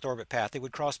cross Earth orbit path. It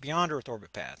would cross beyond Earth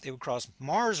orbit path. It would cross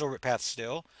Mars orbit path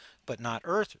still, but not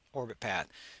Earth orbit path.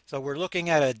 So we're looking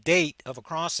at a date of a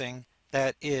crossing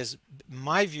that is, in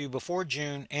my view, before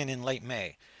June and in late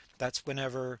May. That's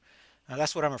whenever,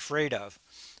 that's what I'm afraid of.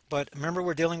 But remember,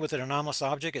 we're dealing with an anomalous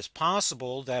object. It's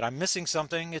possible that I'm missing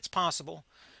something. It's possible.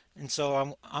 And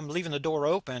so I'm leaving the door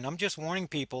open. I'm just warning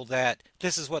people that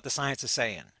this is what the science is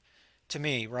saying to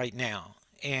me right now.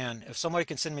 And if somebody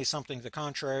can send me something to the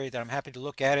contrary, then I'm happy to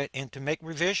look at it and to make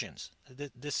revisions.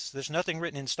 There's nothing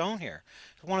written in stone here.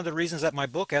 One of the reasons that my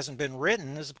book hasn't been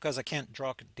written is because I can't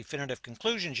draw definitive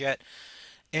conclusions yet.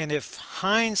 And if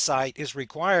hindsight is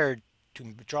required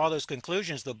to draw those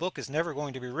conclusions, the book is never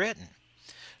going to be written.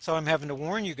 So I'm having to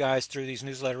warn you guys through these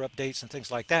newsletter updates and things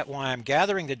like that why I'm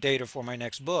gathering the data for my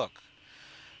next book.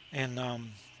 And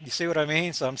you see what I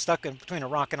mean? So I'm stuck in between a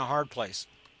rock and a hard place.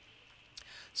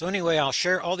 So anyway, I'll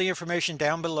share all the information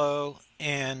down below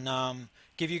and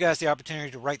give you guys the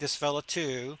opportunity to write this fella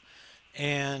too.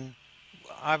 And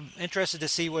I'm interested to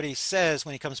see what he says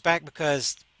when he comes back,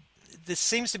 because this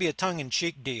seems to be a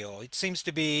tongue-in-cheek deal. It seems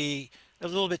to be a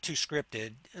little bit too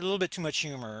scripted, a little bit too much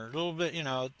humor, a little bit, you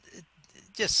know, it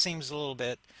just seems a little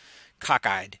bit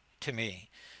cockeyed to me,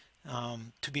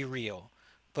 to be real.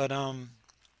 But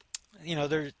you know,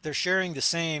 they're sharing the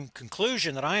same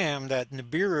conclusion that I am, that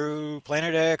Nibiru,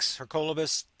 Planet X,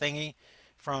 Hercolobus thingy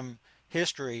from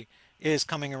history is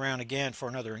coming around again for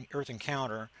another Earth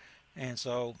encounter. And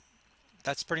so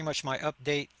that's pretty much my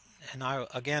update. And I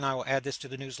will add this to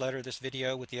the newsletter, this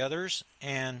video with the others,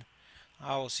 and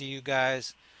I will see you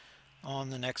guys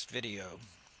on the next video.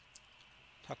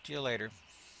 Talk to you later.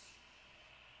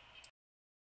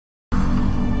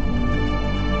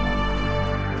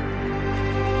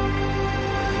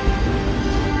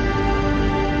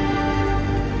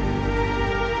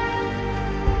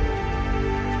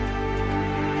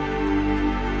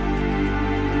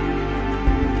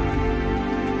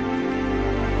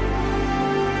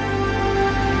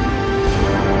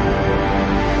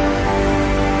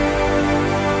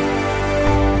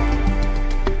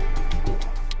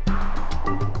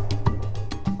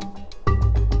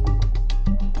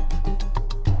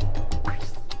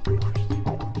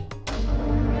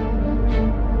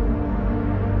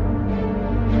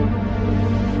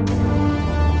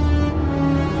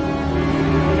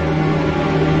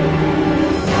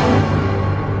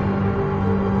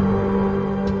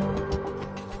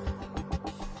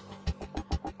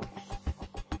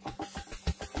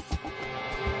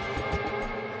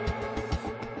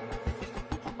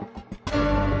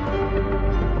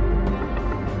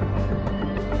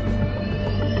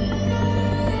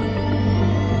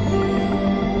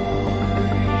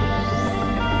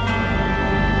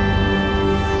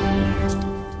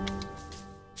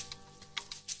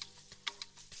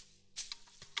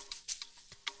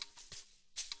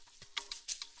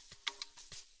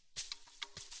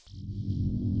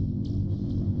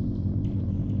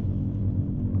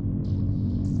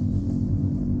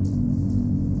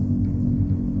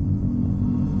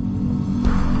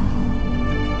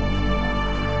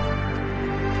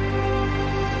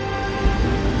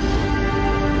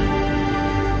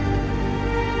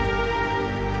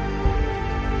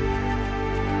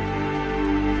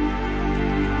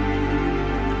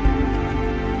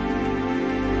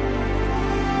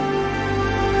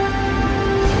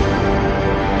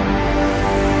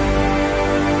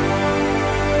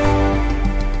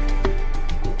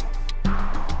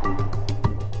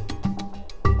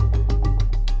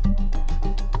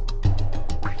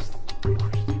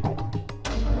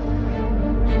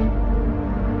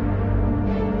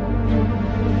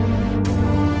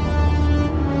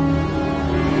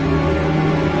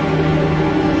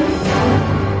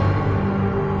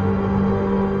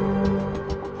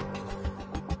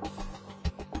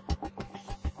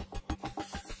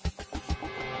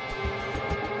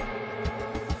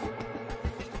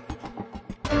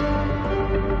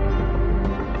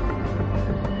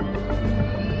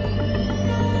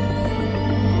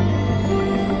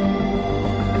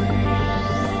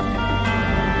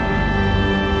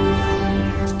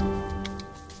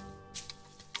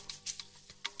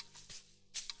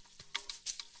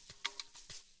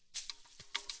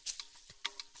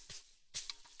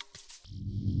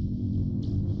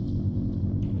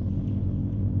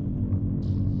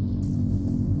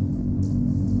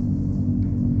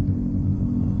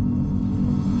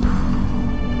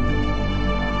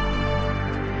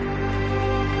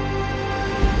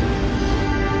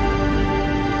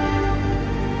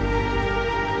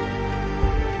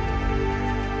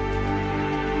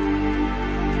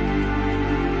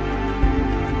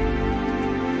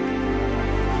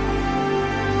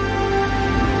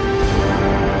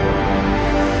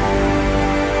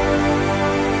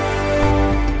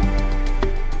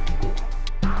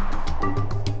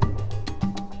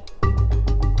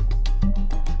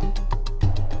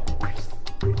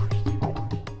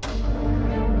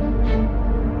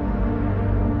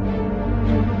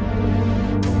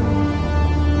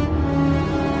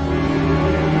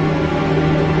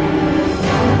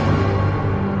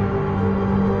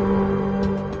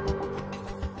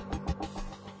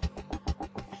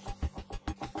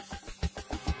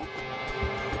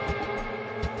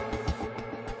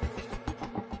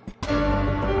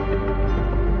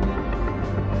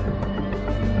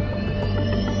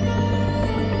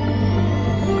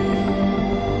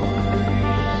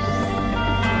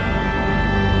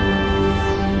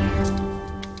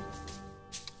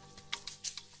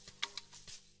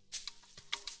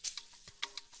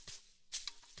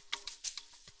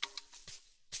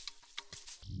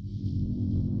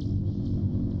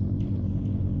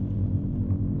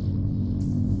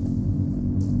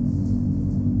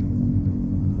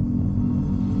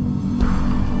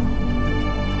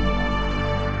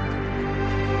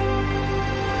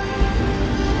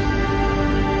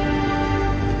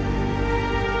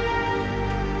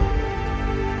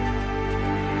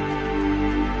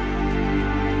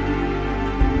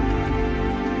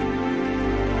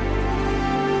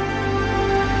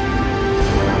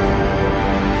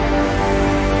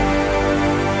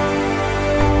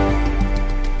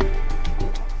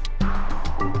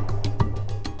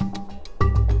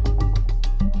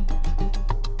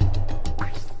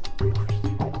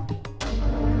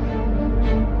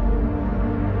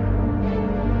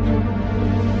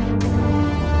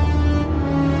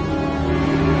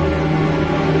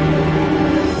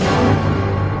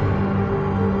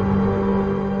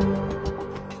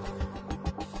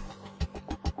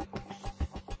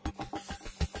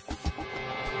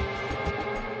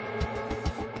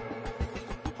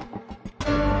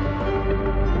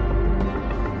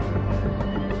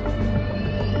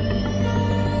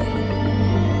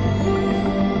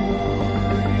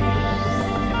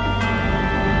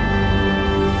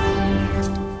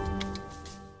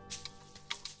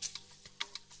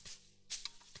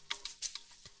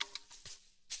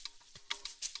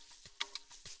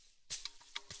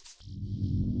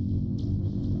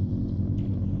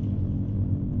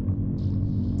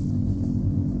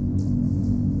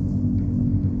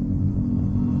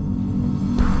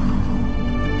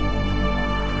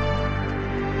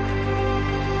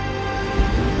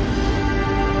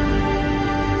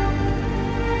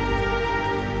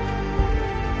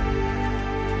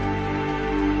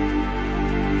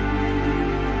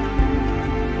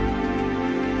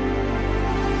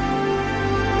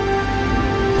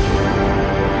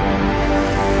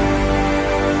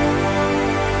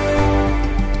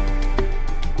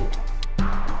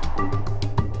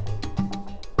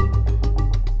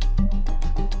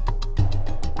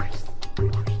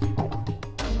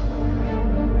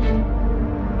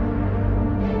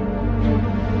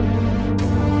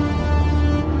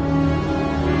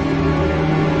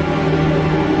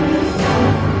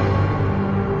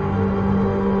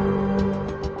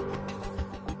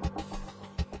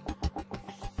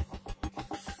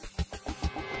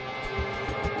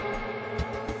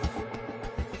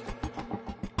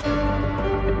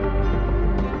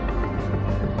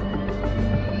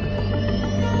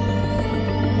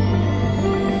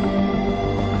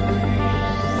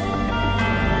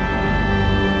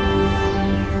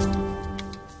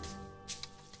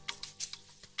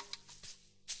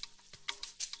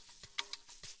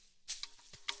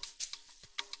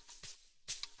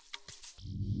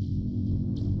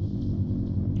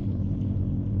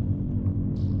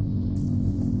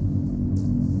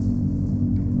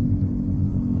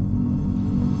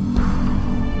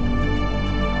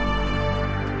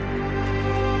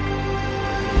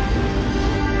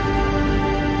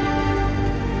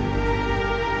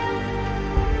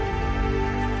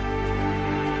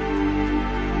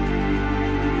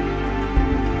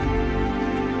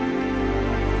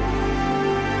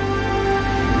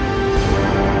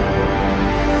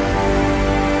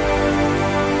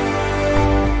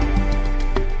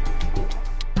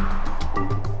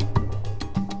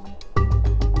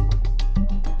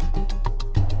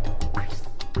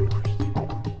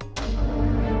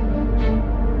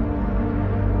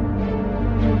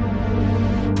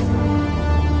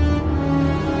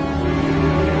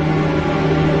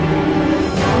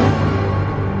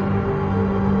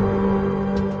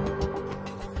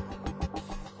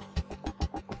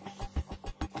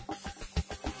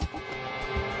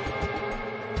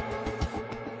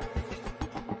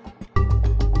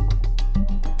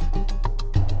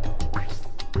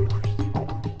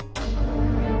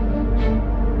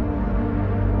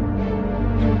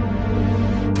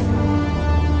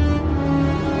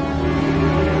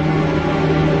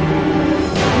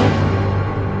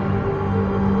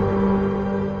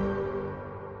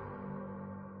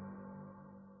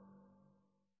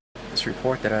 this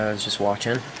report that I was just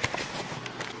watching. It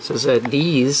says that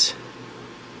these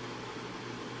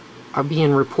are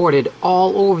being reported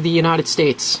all over the United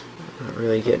States. Not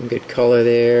really getting good color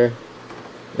there.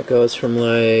 It goes from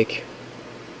like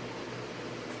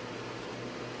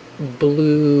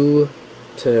blue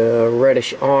to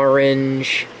reddish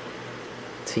orange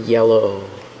to yellow.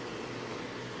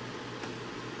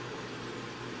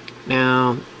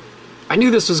 Now, I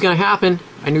knew this was going to happen.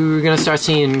 I knew we were going to start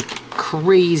seeing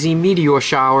crazy meteor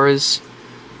showers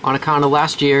on account of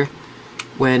last year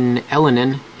when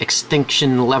Elenin,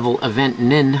 extinction level event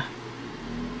Nin,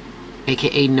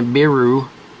 aka Nibiru,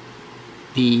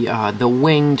 the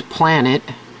winged planet,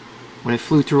 when it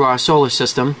flew through our solar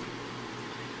system.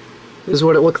 This is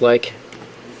what it looked like.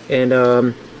 And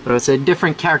but it's a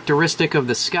different characteristic of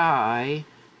the sky,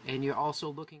 and you're also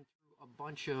looking through a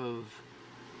bunch of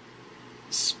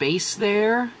space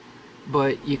there,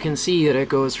 but you can see that it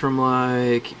goes from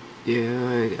like,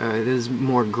 this is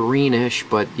more greenish,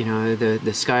 but you know,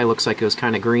 the sky looks like it was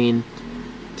kind of green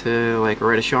to like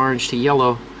reddish orange to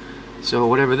yellow. So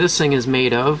whatever this thing is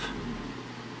made of,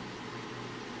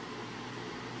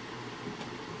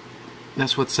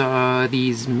 that's what's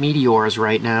these meteors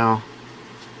right now.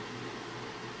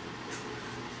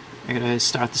 I gotta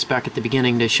start this back at the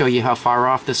beginning to show you how far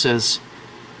off this is.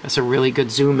 That's a really good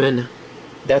zoom in.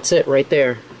 That's it right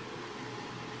there.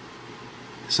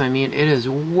 So I mean, it is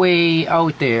way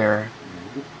out there.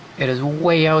 It is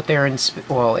way out there in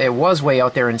well, it was way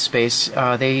out there in space.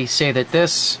 They say that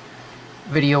this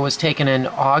video was taken in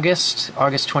August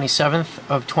 27th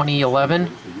of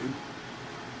 2011.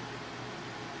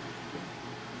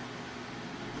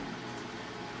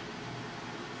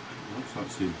 That's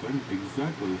that same thing,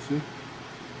 exactly the same.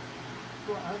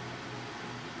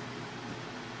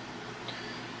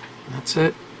 That's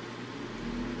it.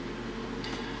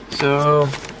 So,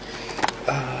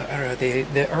 I don't know,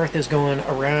 the Earth is going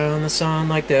around the sun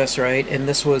like this, right? And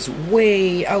this was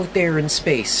way out there in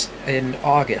space in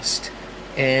August.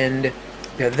 And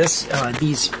you know,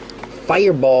 these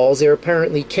fireballs, they're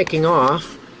apparently kicking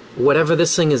off. Whatever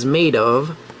this thing is made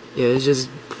of is just,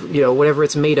 you know, whatever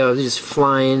it's made of is just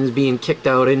flying, being kicked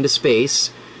out into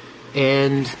space.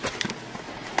 And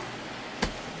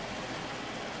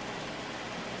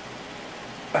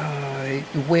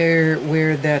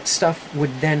where that stuff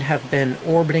would then have been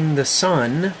orbiting the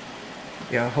sun,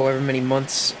 you know, however many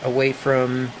months away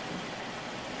from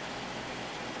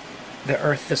the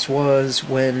Earth this was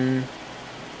when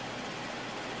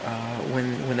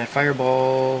that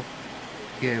fireball,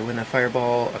 when the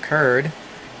fireball occurred.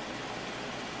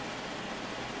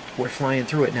 We're flying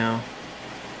through it now.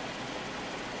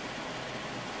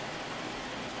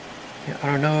 Yeah, I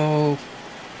don't know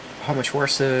how much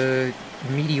worse the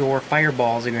meteor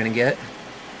fireballs are going to get.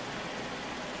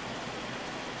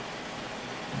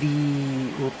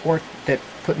 The report that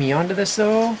put me onto this,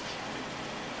 though,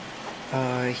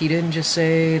 he didn't just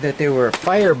say that they were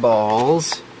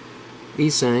fireballs,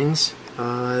 these things.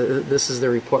 This is the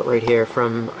report right here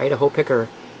from Idaho Picker.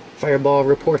 Fireball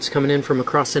reports coming in from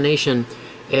across the nation.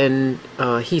 And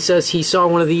he says he saw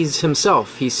one of these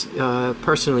himself. He's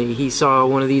personally, he saw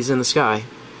one of these in the sky.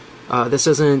 This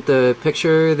isn't the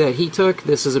picture that he took.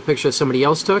 This is a picture somebody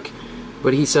else took.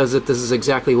 But he says that this is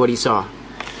exactly what he saw.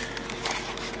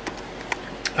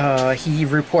 He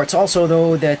reports also,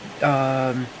 though, that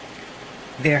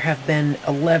there have been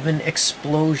 11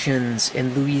 explosions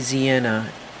in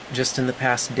Louisiana just in the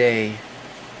past day.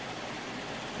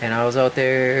 And I was out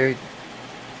there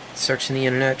searching the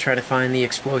internet trying to find the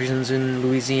explosions in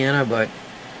Louisiana, but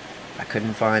I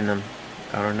couldn't find them.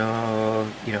 I don't know,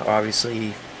 you know,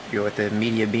 obviously, you know, with the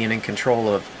media being in control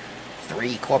of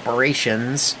 3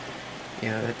 corporations, you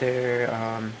know, that they're,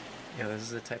 you know, this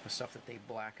is the type of stuff that they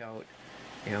black out,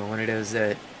 you know, when it is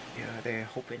that, you know, they're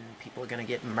hoping people are going to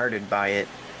get murdered by it,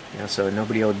 you know, so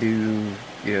nobody will do,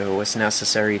 you know, what's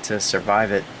necessary to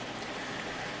survive it.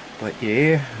 But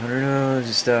yeah, I don't know,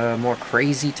 just more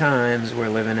crazy times we're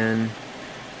living in.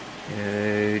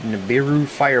 Nibiru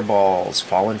fireballs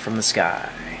falling from the sky.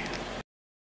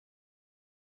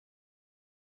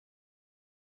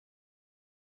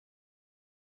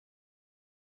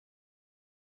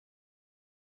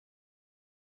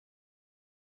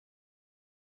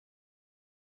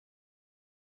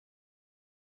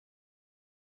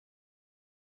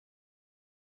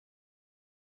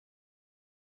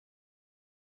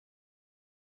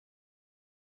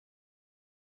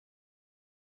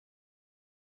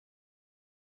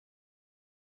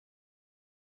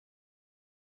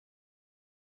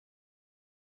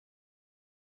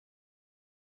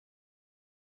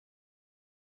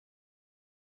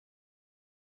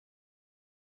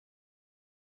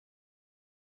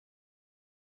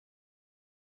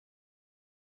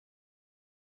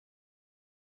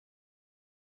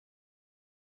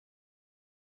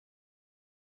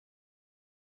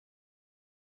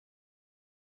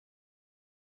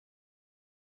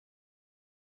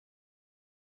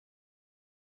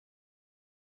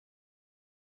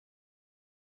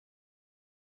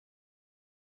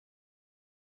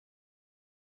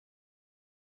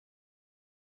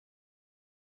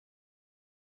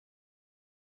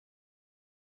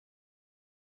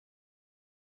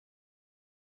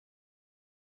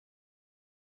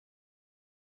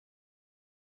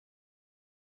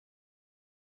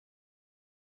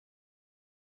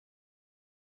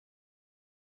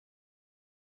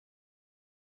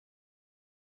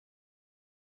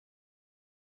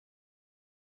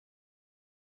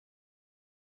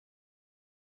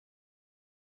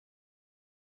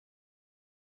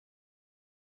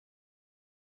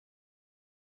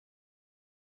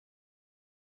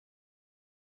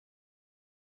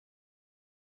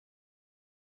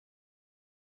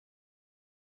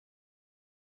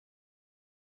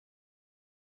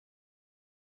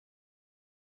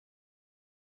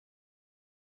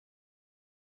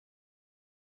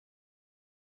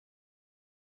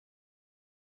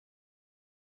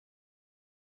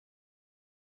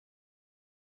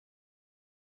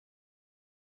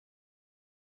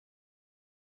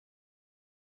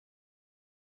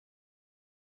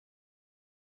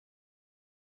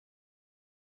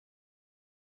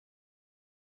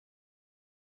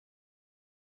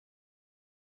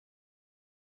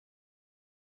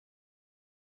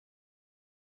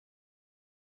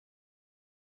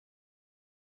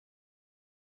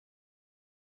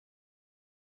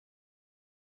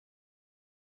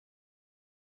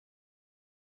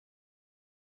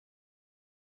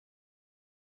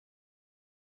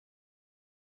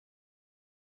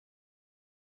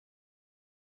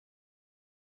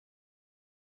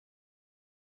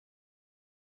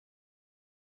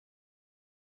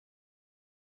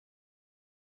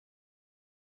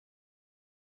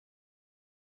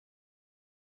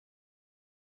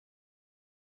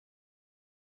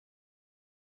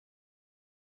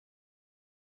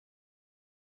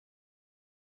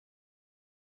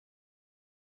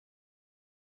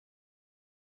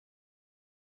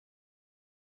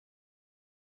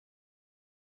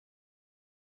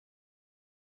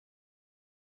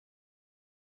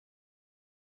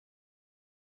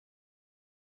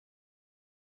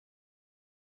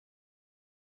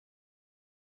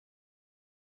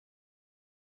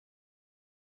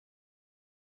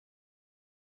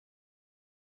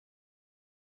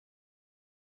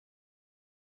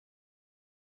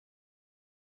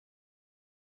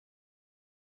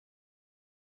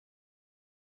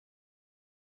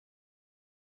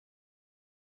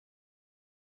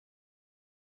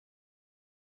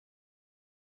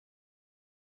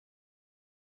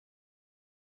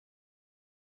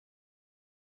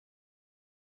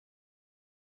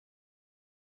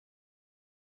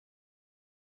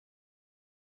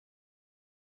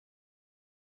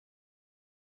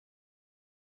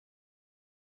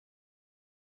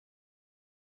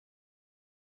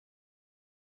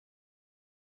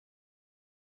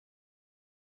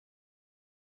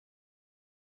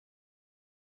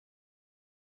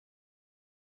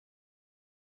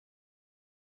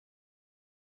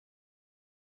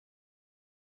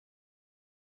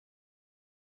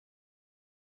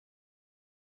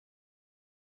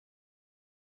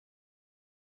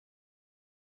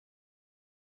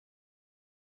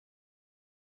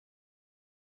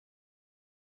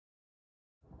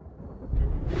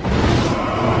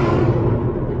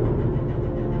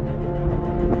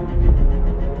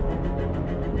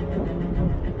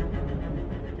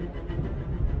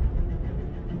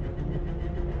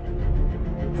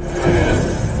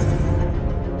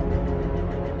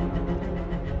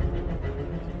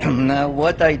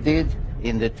 what I did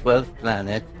in the 12th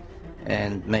planet,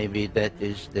 and maybe that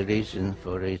is the reason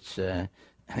for its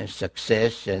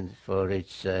success and for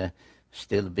its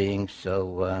still being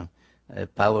so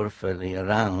powerfully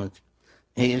around,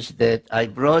 is that I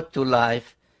brought to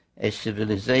life a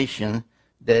civilization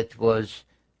that was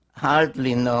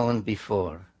hardly known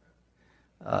before,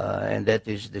 and that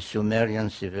is the Sumerian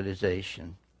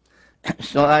civilization.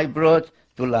 So I brought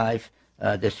to life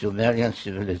the Sumerian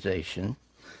civilization,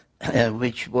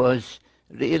 which was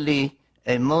really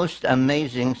a most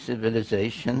amazing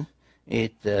civilization.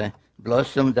 It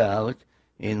blossomed out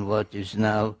in what is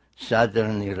now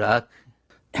southern Iraq.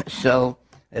 So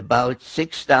about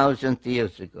 6,000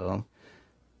 years ago,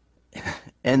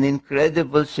 an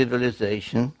incredible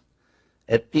civilization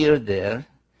appeared there,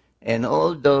 and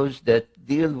all those that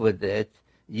deal with it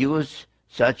use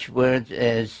such words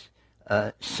as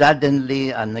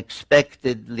suddenly,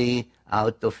 unexpectedly,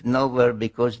 out of nowhere,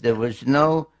 because there was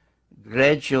no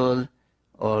gradual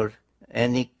or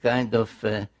any kind of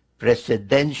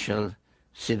precedential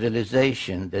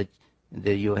civilization that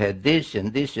you had this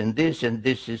and this and this, and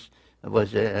this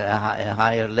was a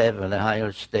higher level, a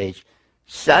higher stage.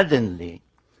 Suddenly,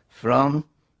 from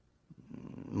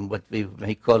what we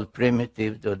may call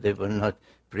primitive, though they were not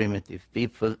primitive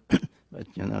people, but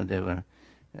they were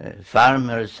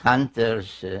farmers,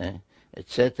 hunters,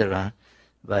 etc.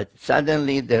 But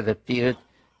suddenly there appeared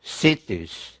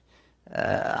cities,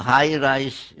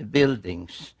 high-rise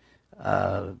buildings,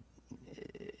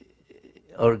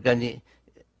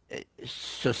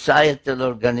 societal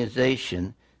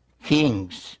organization,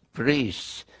 kings,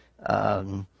 priests,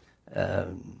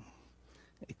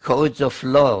 codes of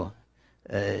law,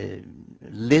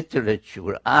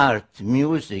 literature, art,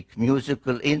 music,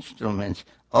 musical instruments,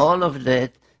 all of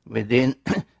that within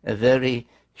a very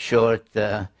short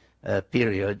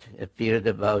period, appeared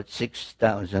about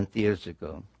 6,000 years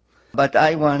ago. But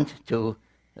I want to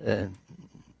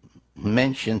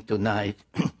mention tonight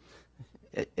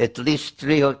at least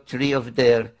three of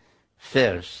their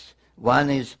firsts. One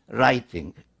is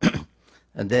writing.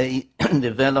 And they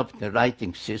developed a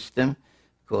writing system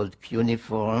called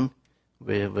cuneiform,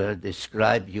 where the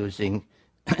scribe using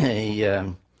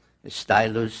a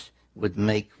stylus would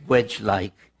make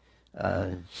wedge-like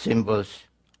symbols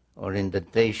or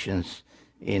indentations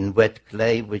in wet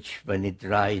clay, which when it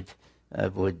dried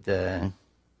would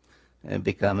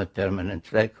become a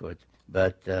permanent record.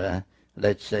 But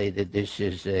let's say that this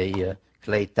is a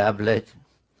clay tablet,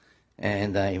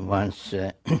 and I once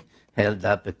held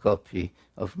up a copy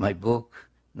of my book,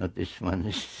 not this one,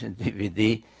 this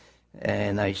DVD,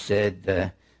 and I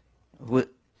said,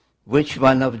 which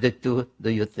one of the two do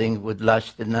you think would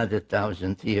last another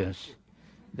 1,000 years?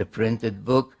 The printed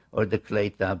book or the clay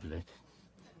tablet?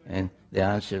 And the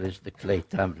answer is the clay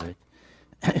tablet.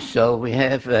 So we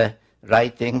have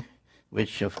writing,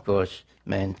 which of course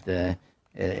meant a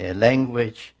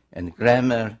language and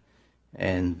grammar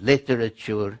and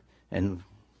literature and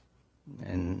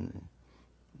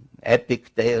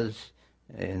epic tales,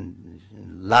 and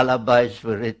lullabies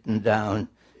were written down,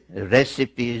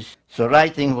 recipes. So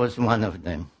writing was one of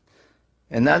them.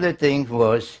 Another thing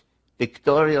was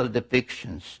pictorial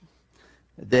depictions.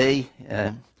 They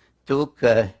took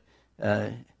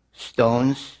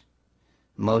stones,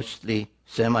 mostly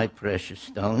semi-precious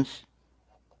stones,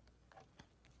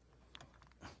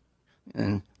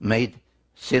 and made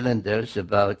cylinders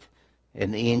about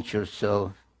an inch or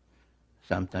so,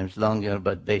 sometimes longer,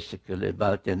 but basically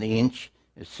about an inch,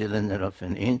 a cylinder of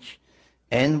an inch,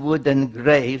 and would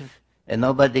engrave, and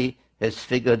nobody has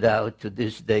figured out to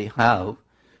this day how,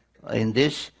 in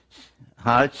this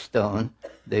hard stone,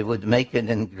 they would make an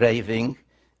engraving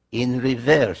in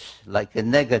reverse, like a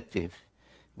negative,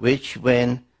 which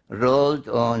when rolled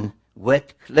on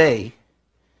wet clay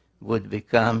would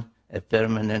become a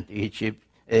permanent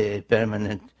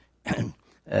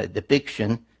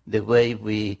depiction, the way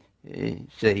we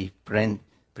say print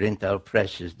our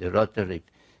presses, the rotary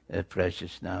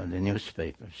presses now, the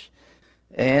newspapers.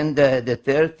 And the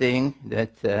third thing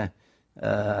that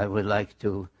I would like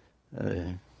to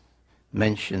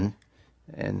mention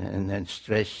and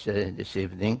stress this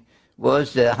evening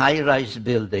was the high-rise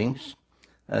buildings.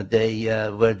 They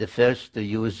were the first to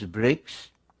use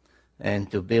bricks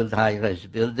and to build high-rise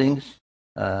buildings,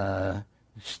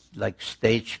 like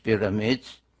stage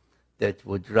pyramids that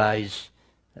would rise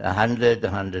 100,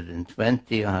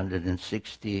 120,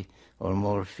 160 or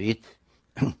more feet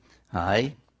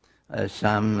high.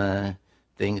 Some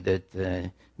think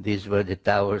that these were the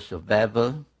towers of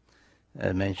Babel,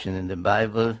 mentioned in the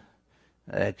Bible.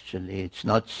 Actually, it's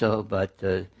not so, but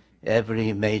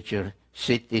every major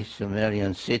city,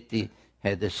 Sumerian city,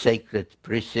 had a sacred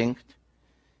precinct,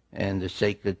 and the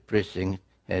sacred precinct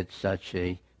had such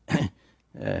a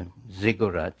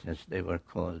ziggurat, as they were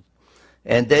called.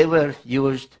 And they were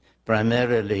used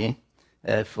primarily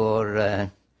for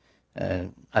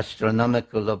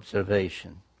astronomical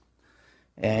observation.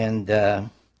 And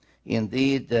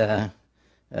indeed, their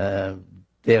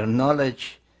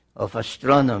knowledge of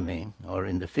astronomy, or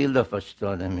in the field of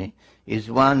astronomy,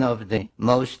 is one of the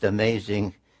most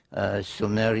amazing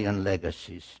Sumerian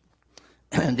legacies.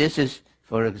 This is,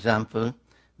 for example,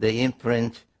 the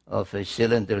imprint of a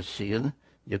cylinder seal.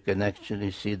 You can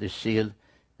actually see the seal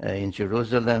in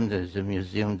Jerusalem. There's a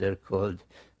museum there called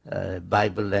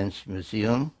Bible Lens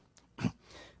Museum.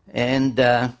 And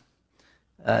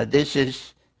this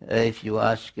is, if you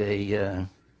ask a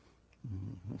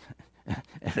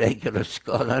regular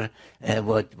scholar,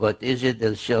 what is it?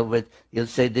 They'll show it. You'll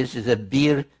say this is a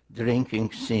beer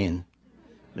drinking scene,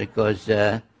 because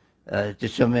the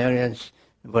Sumerians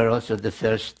were also the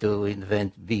first to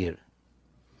invent beer.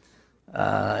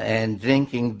 And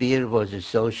drinking beer was a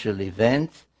social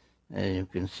event. You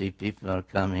can see people are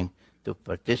coming to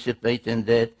participate in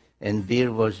that. And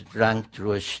beer was drunk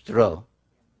through a straw.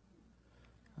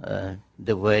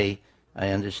 The way I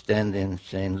understand in,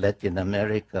 say, in Latin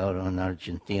America or in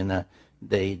Argentina,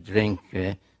 they drink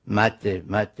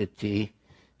mate tea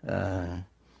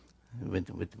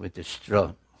with a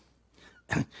straw.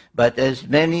 But as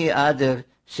many other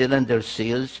cylinder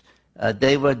seals,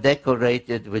 they were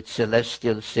decorated with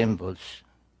celestial symbols.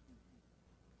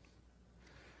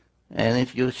 And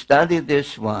if you study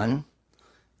this one,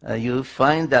 you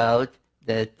find out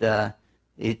that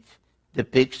it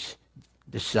depicts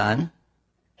the sun,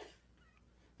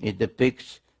 it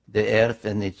depicts the earth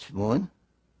and its moon,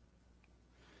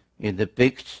 it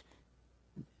depicts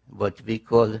what we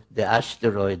call the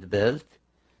asteroid belt,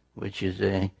 which is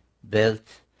a belt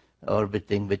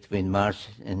orbiting between Mars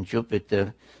and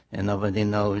Jupiter, and nobody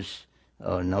knows,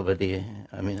 or nobody,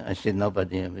 I mean, I say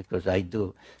nobody because I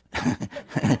do.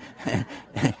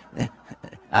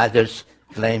 Others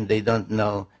claim they don't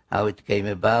know how it came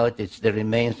about. It's the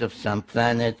remains of some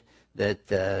planet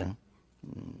that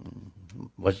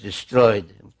was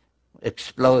destroyed,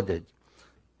 exploded,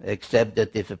 except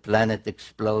that if a planet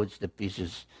explodes, the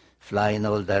pieces fly in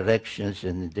all directions,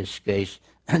 and in this case,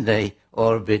 they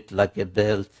orbit like a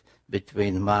belt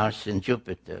between Mars and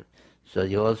Jupiter. So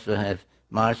you also have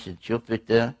Mars and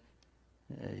Jupiter.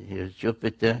 Here's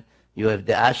Jupiter. You have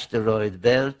the asteroid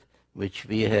belt, which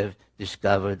we have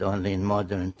discovered only in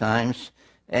modern times.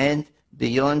 And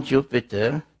beyond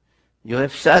Jupiter, you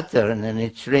have Saturn and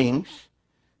its rings,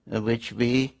 which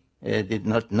we did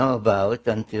not know about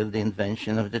until the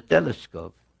invention of the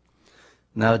telescope.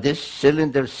 Now, this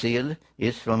cylinder seal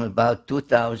is from about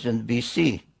 2000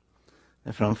 BC,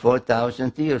 from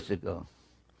 4,000 years ago.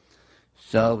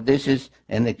 So this is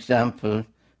an example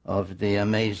of the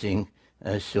amazing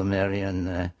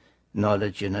Sumerian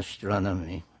knowledge in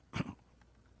astronomy.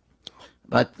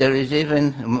 But there is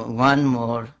even one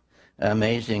more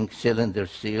amazing cylinder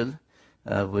seal,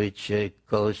 which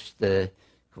caused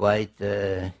quite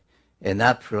an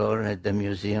uproar at the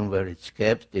museum where it's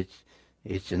kept.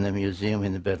 It's in a museum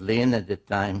in Berlin at the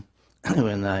time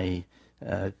when I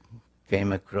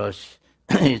came across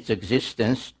its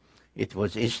existence. It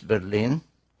was East Berlin,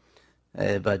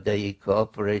 but they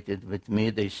cooperated with me.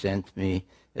 They sent me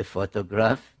a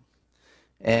photograph.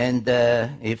 And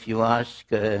if you ask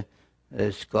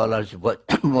scholars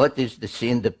what is the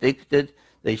scene depicted,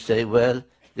 they say, well,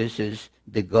 this is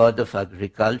the god of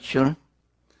agriculture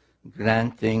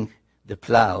granting the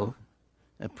plow,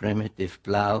 a primitive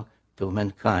plow, to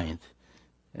mankind.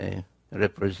 A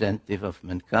representative of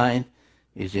mankind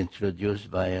is introduced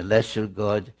by a lesser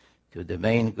god to the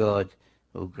main god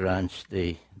who grants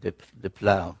the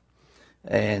plow.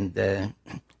 And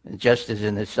just as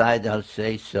an aside, I'll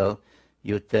say, so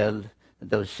you tell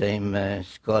those same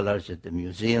scholars at the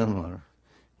museum or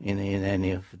in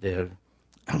any of their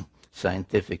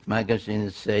scientific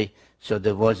magazines, say, so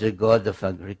there was a god of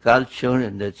agriculture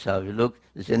and that's how you look.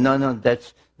 They say, no,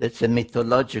 that's a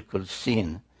mythological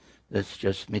scene. That's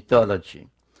just mythology.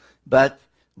 But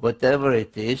whatever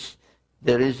it is,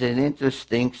 there is an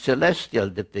interesting celestial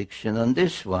depiction on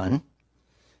this one.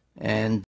 And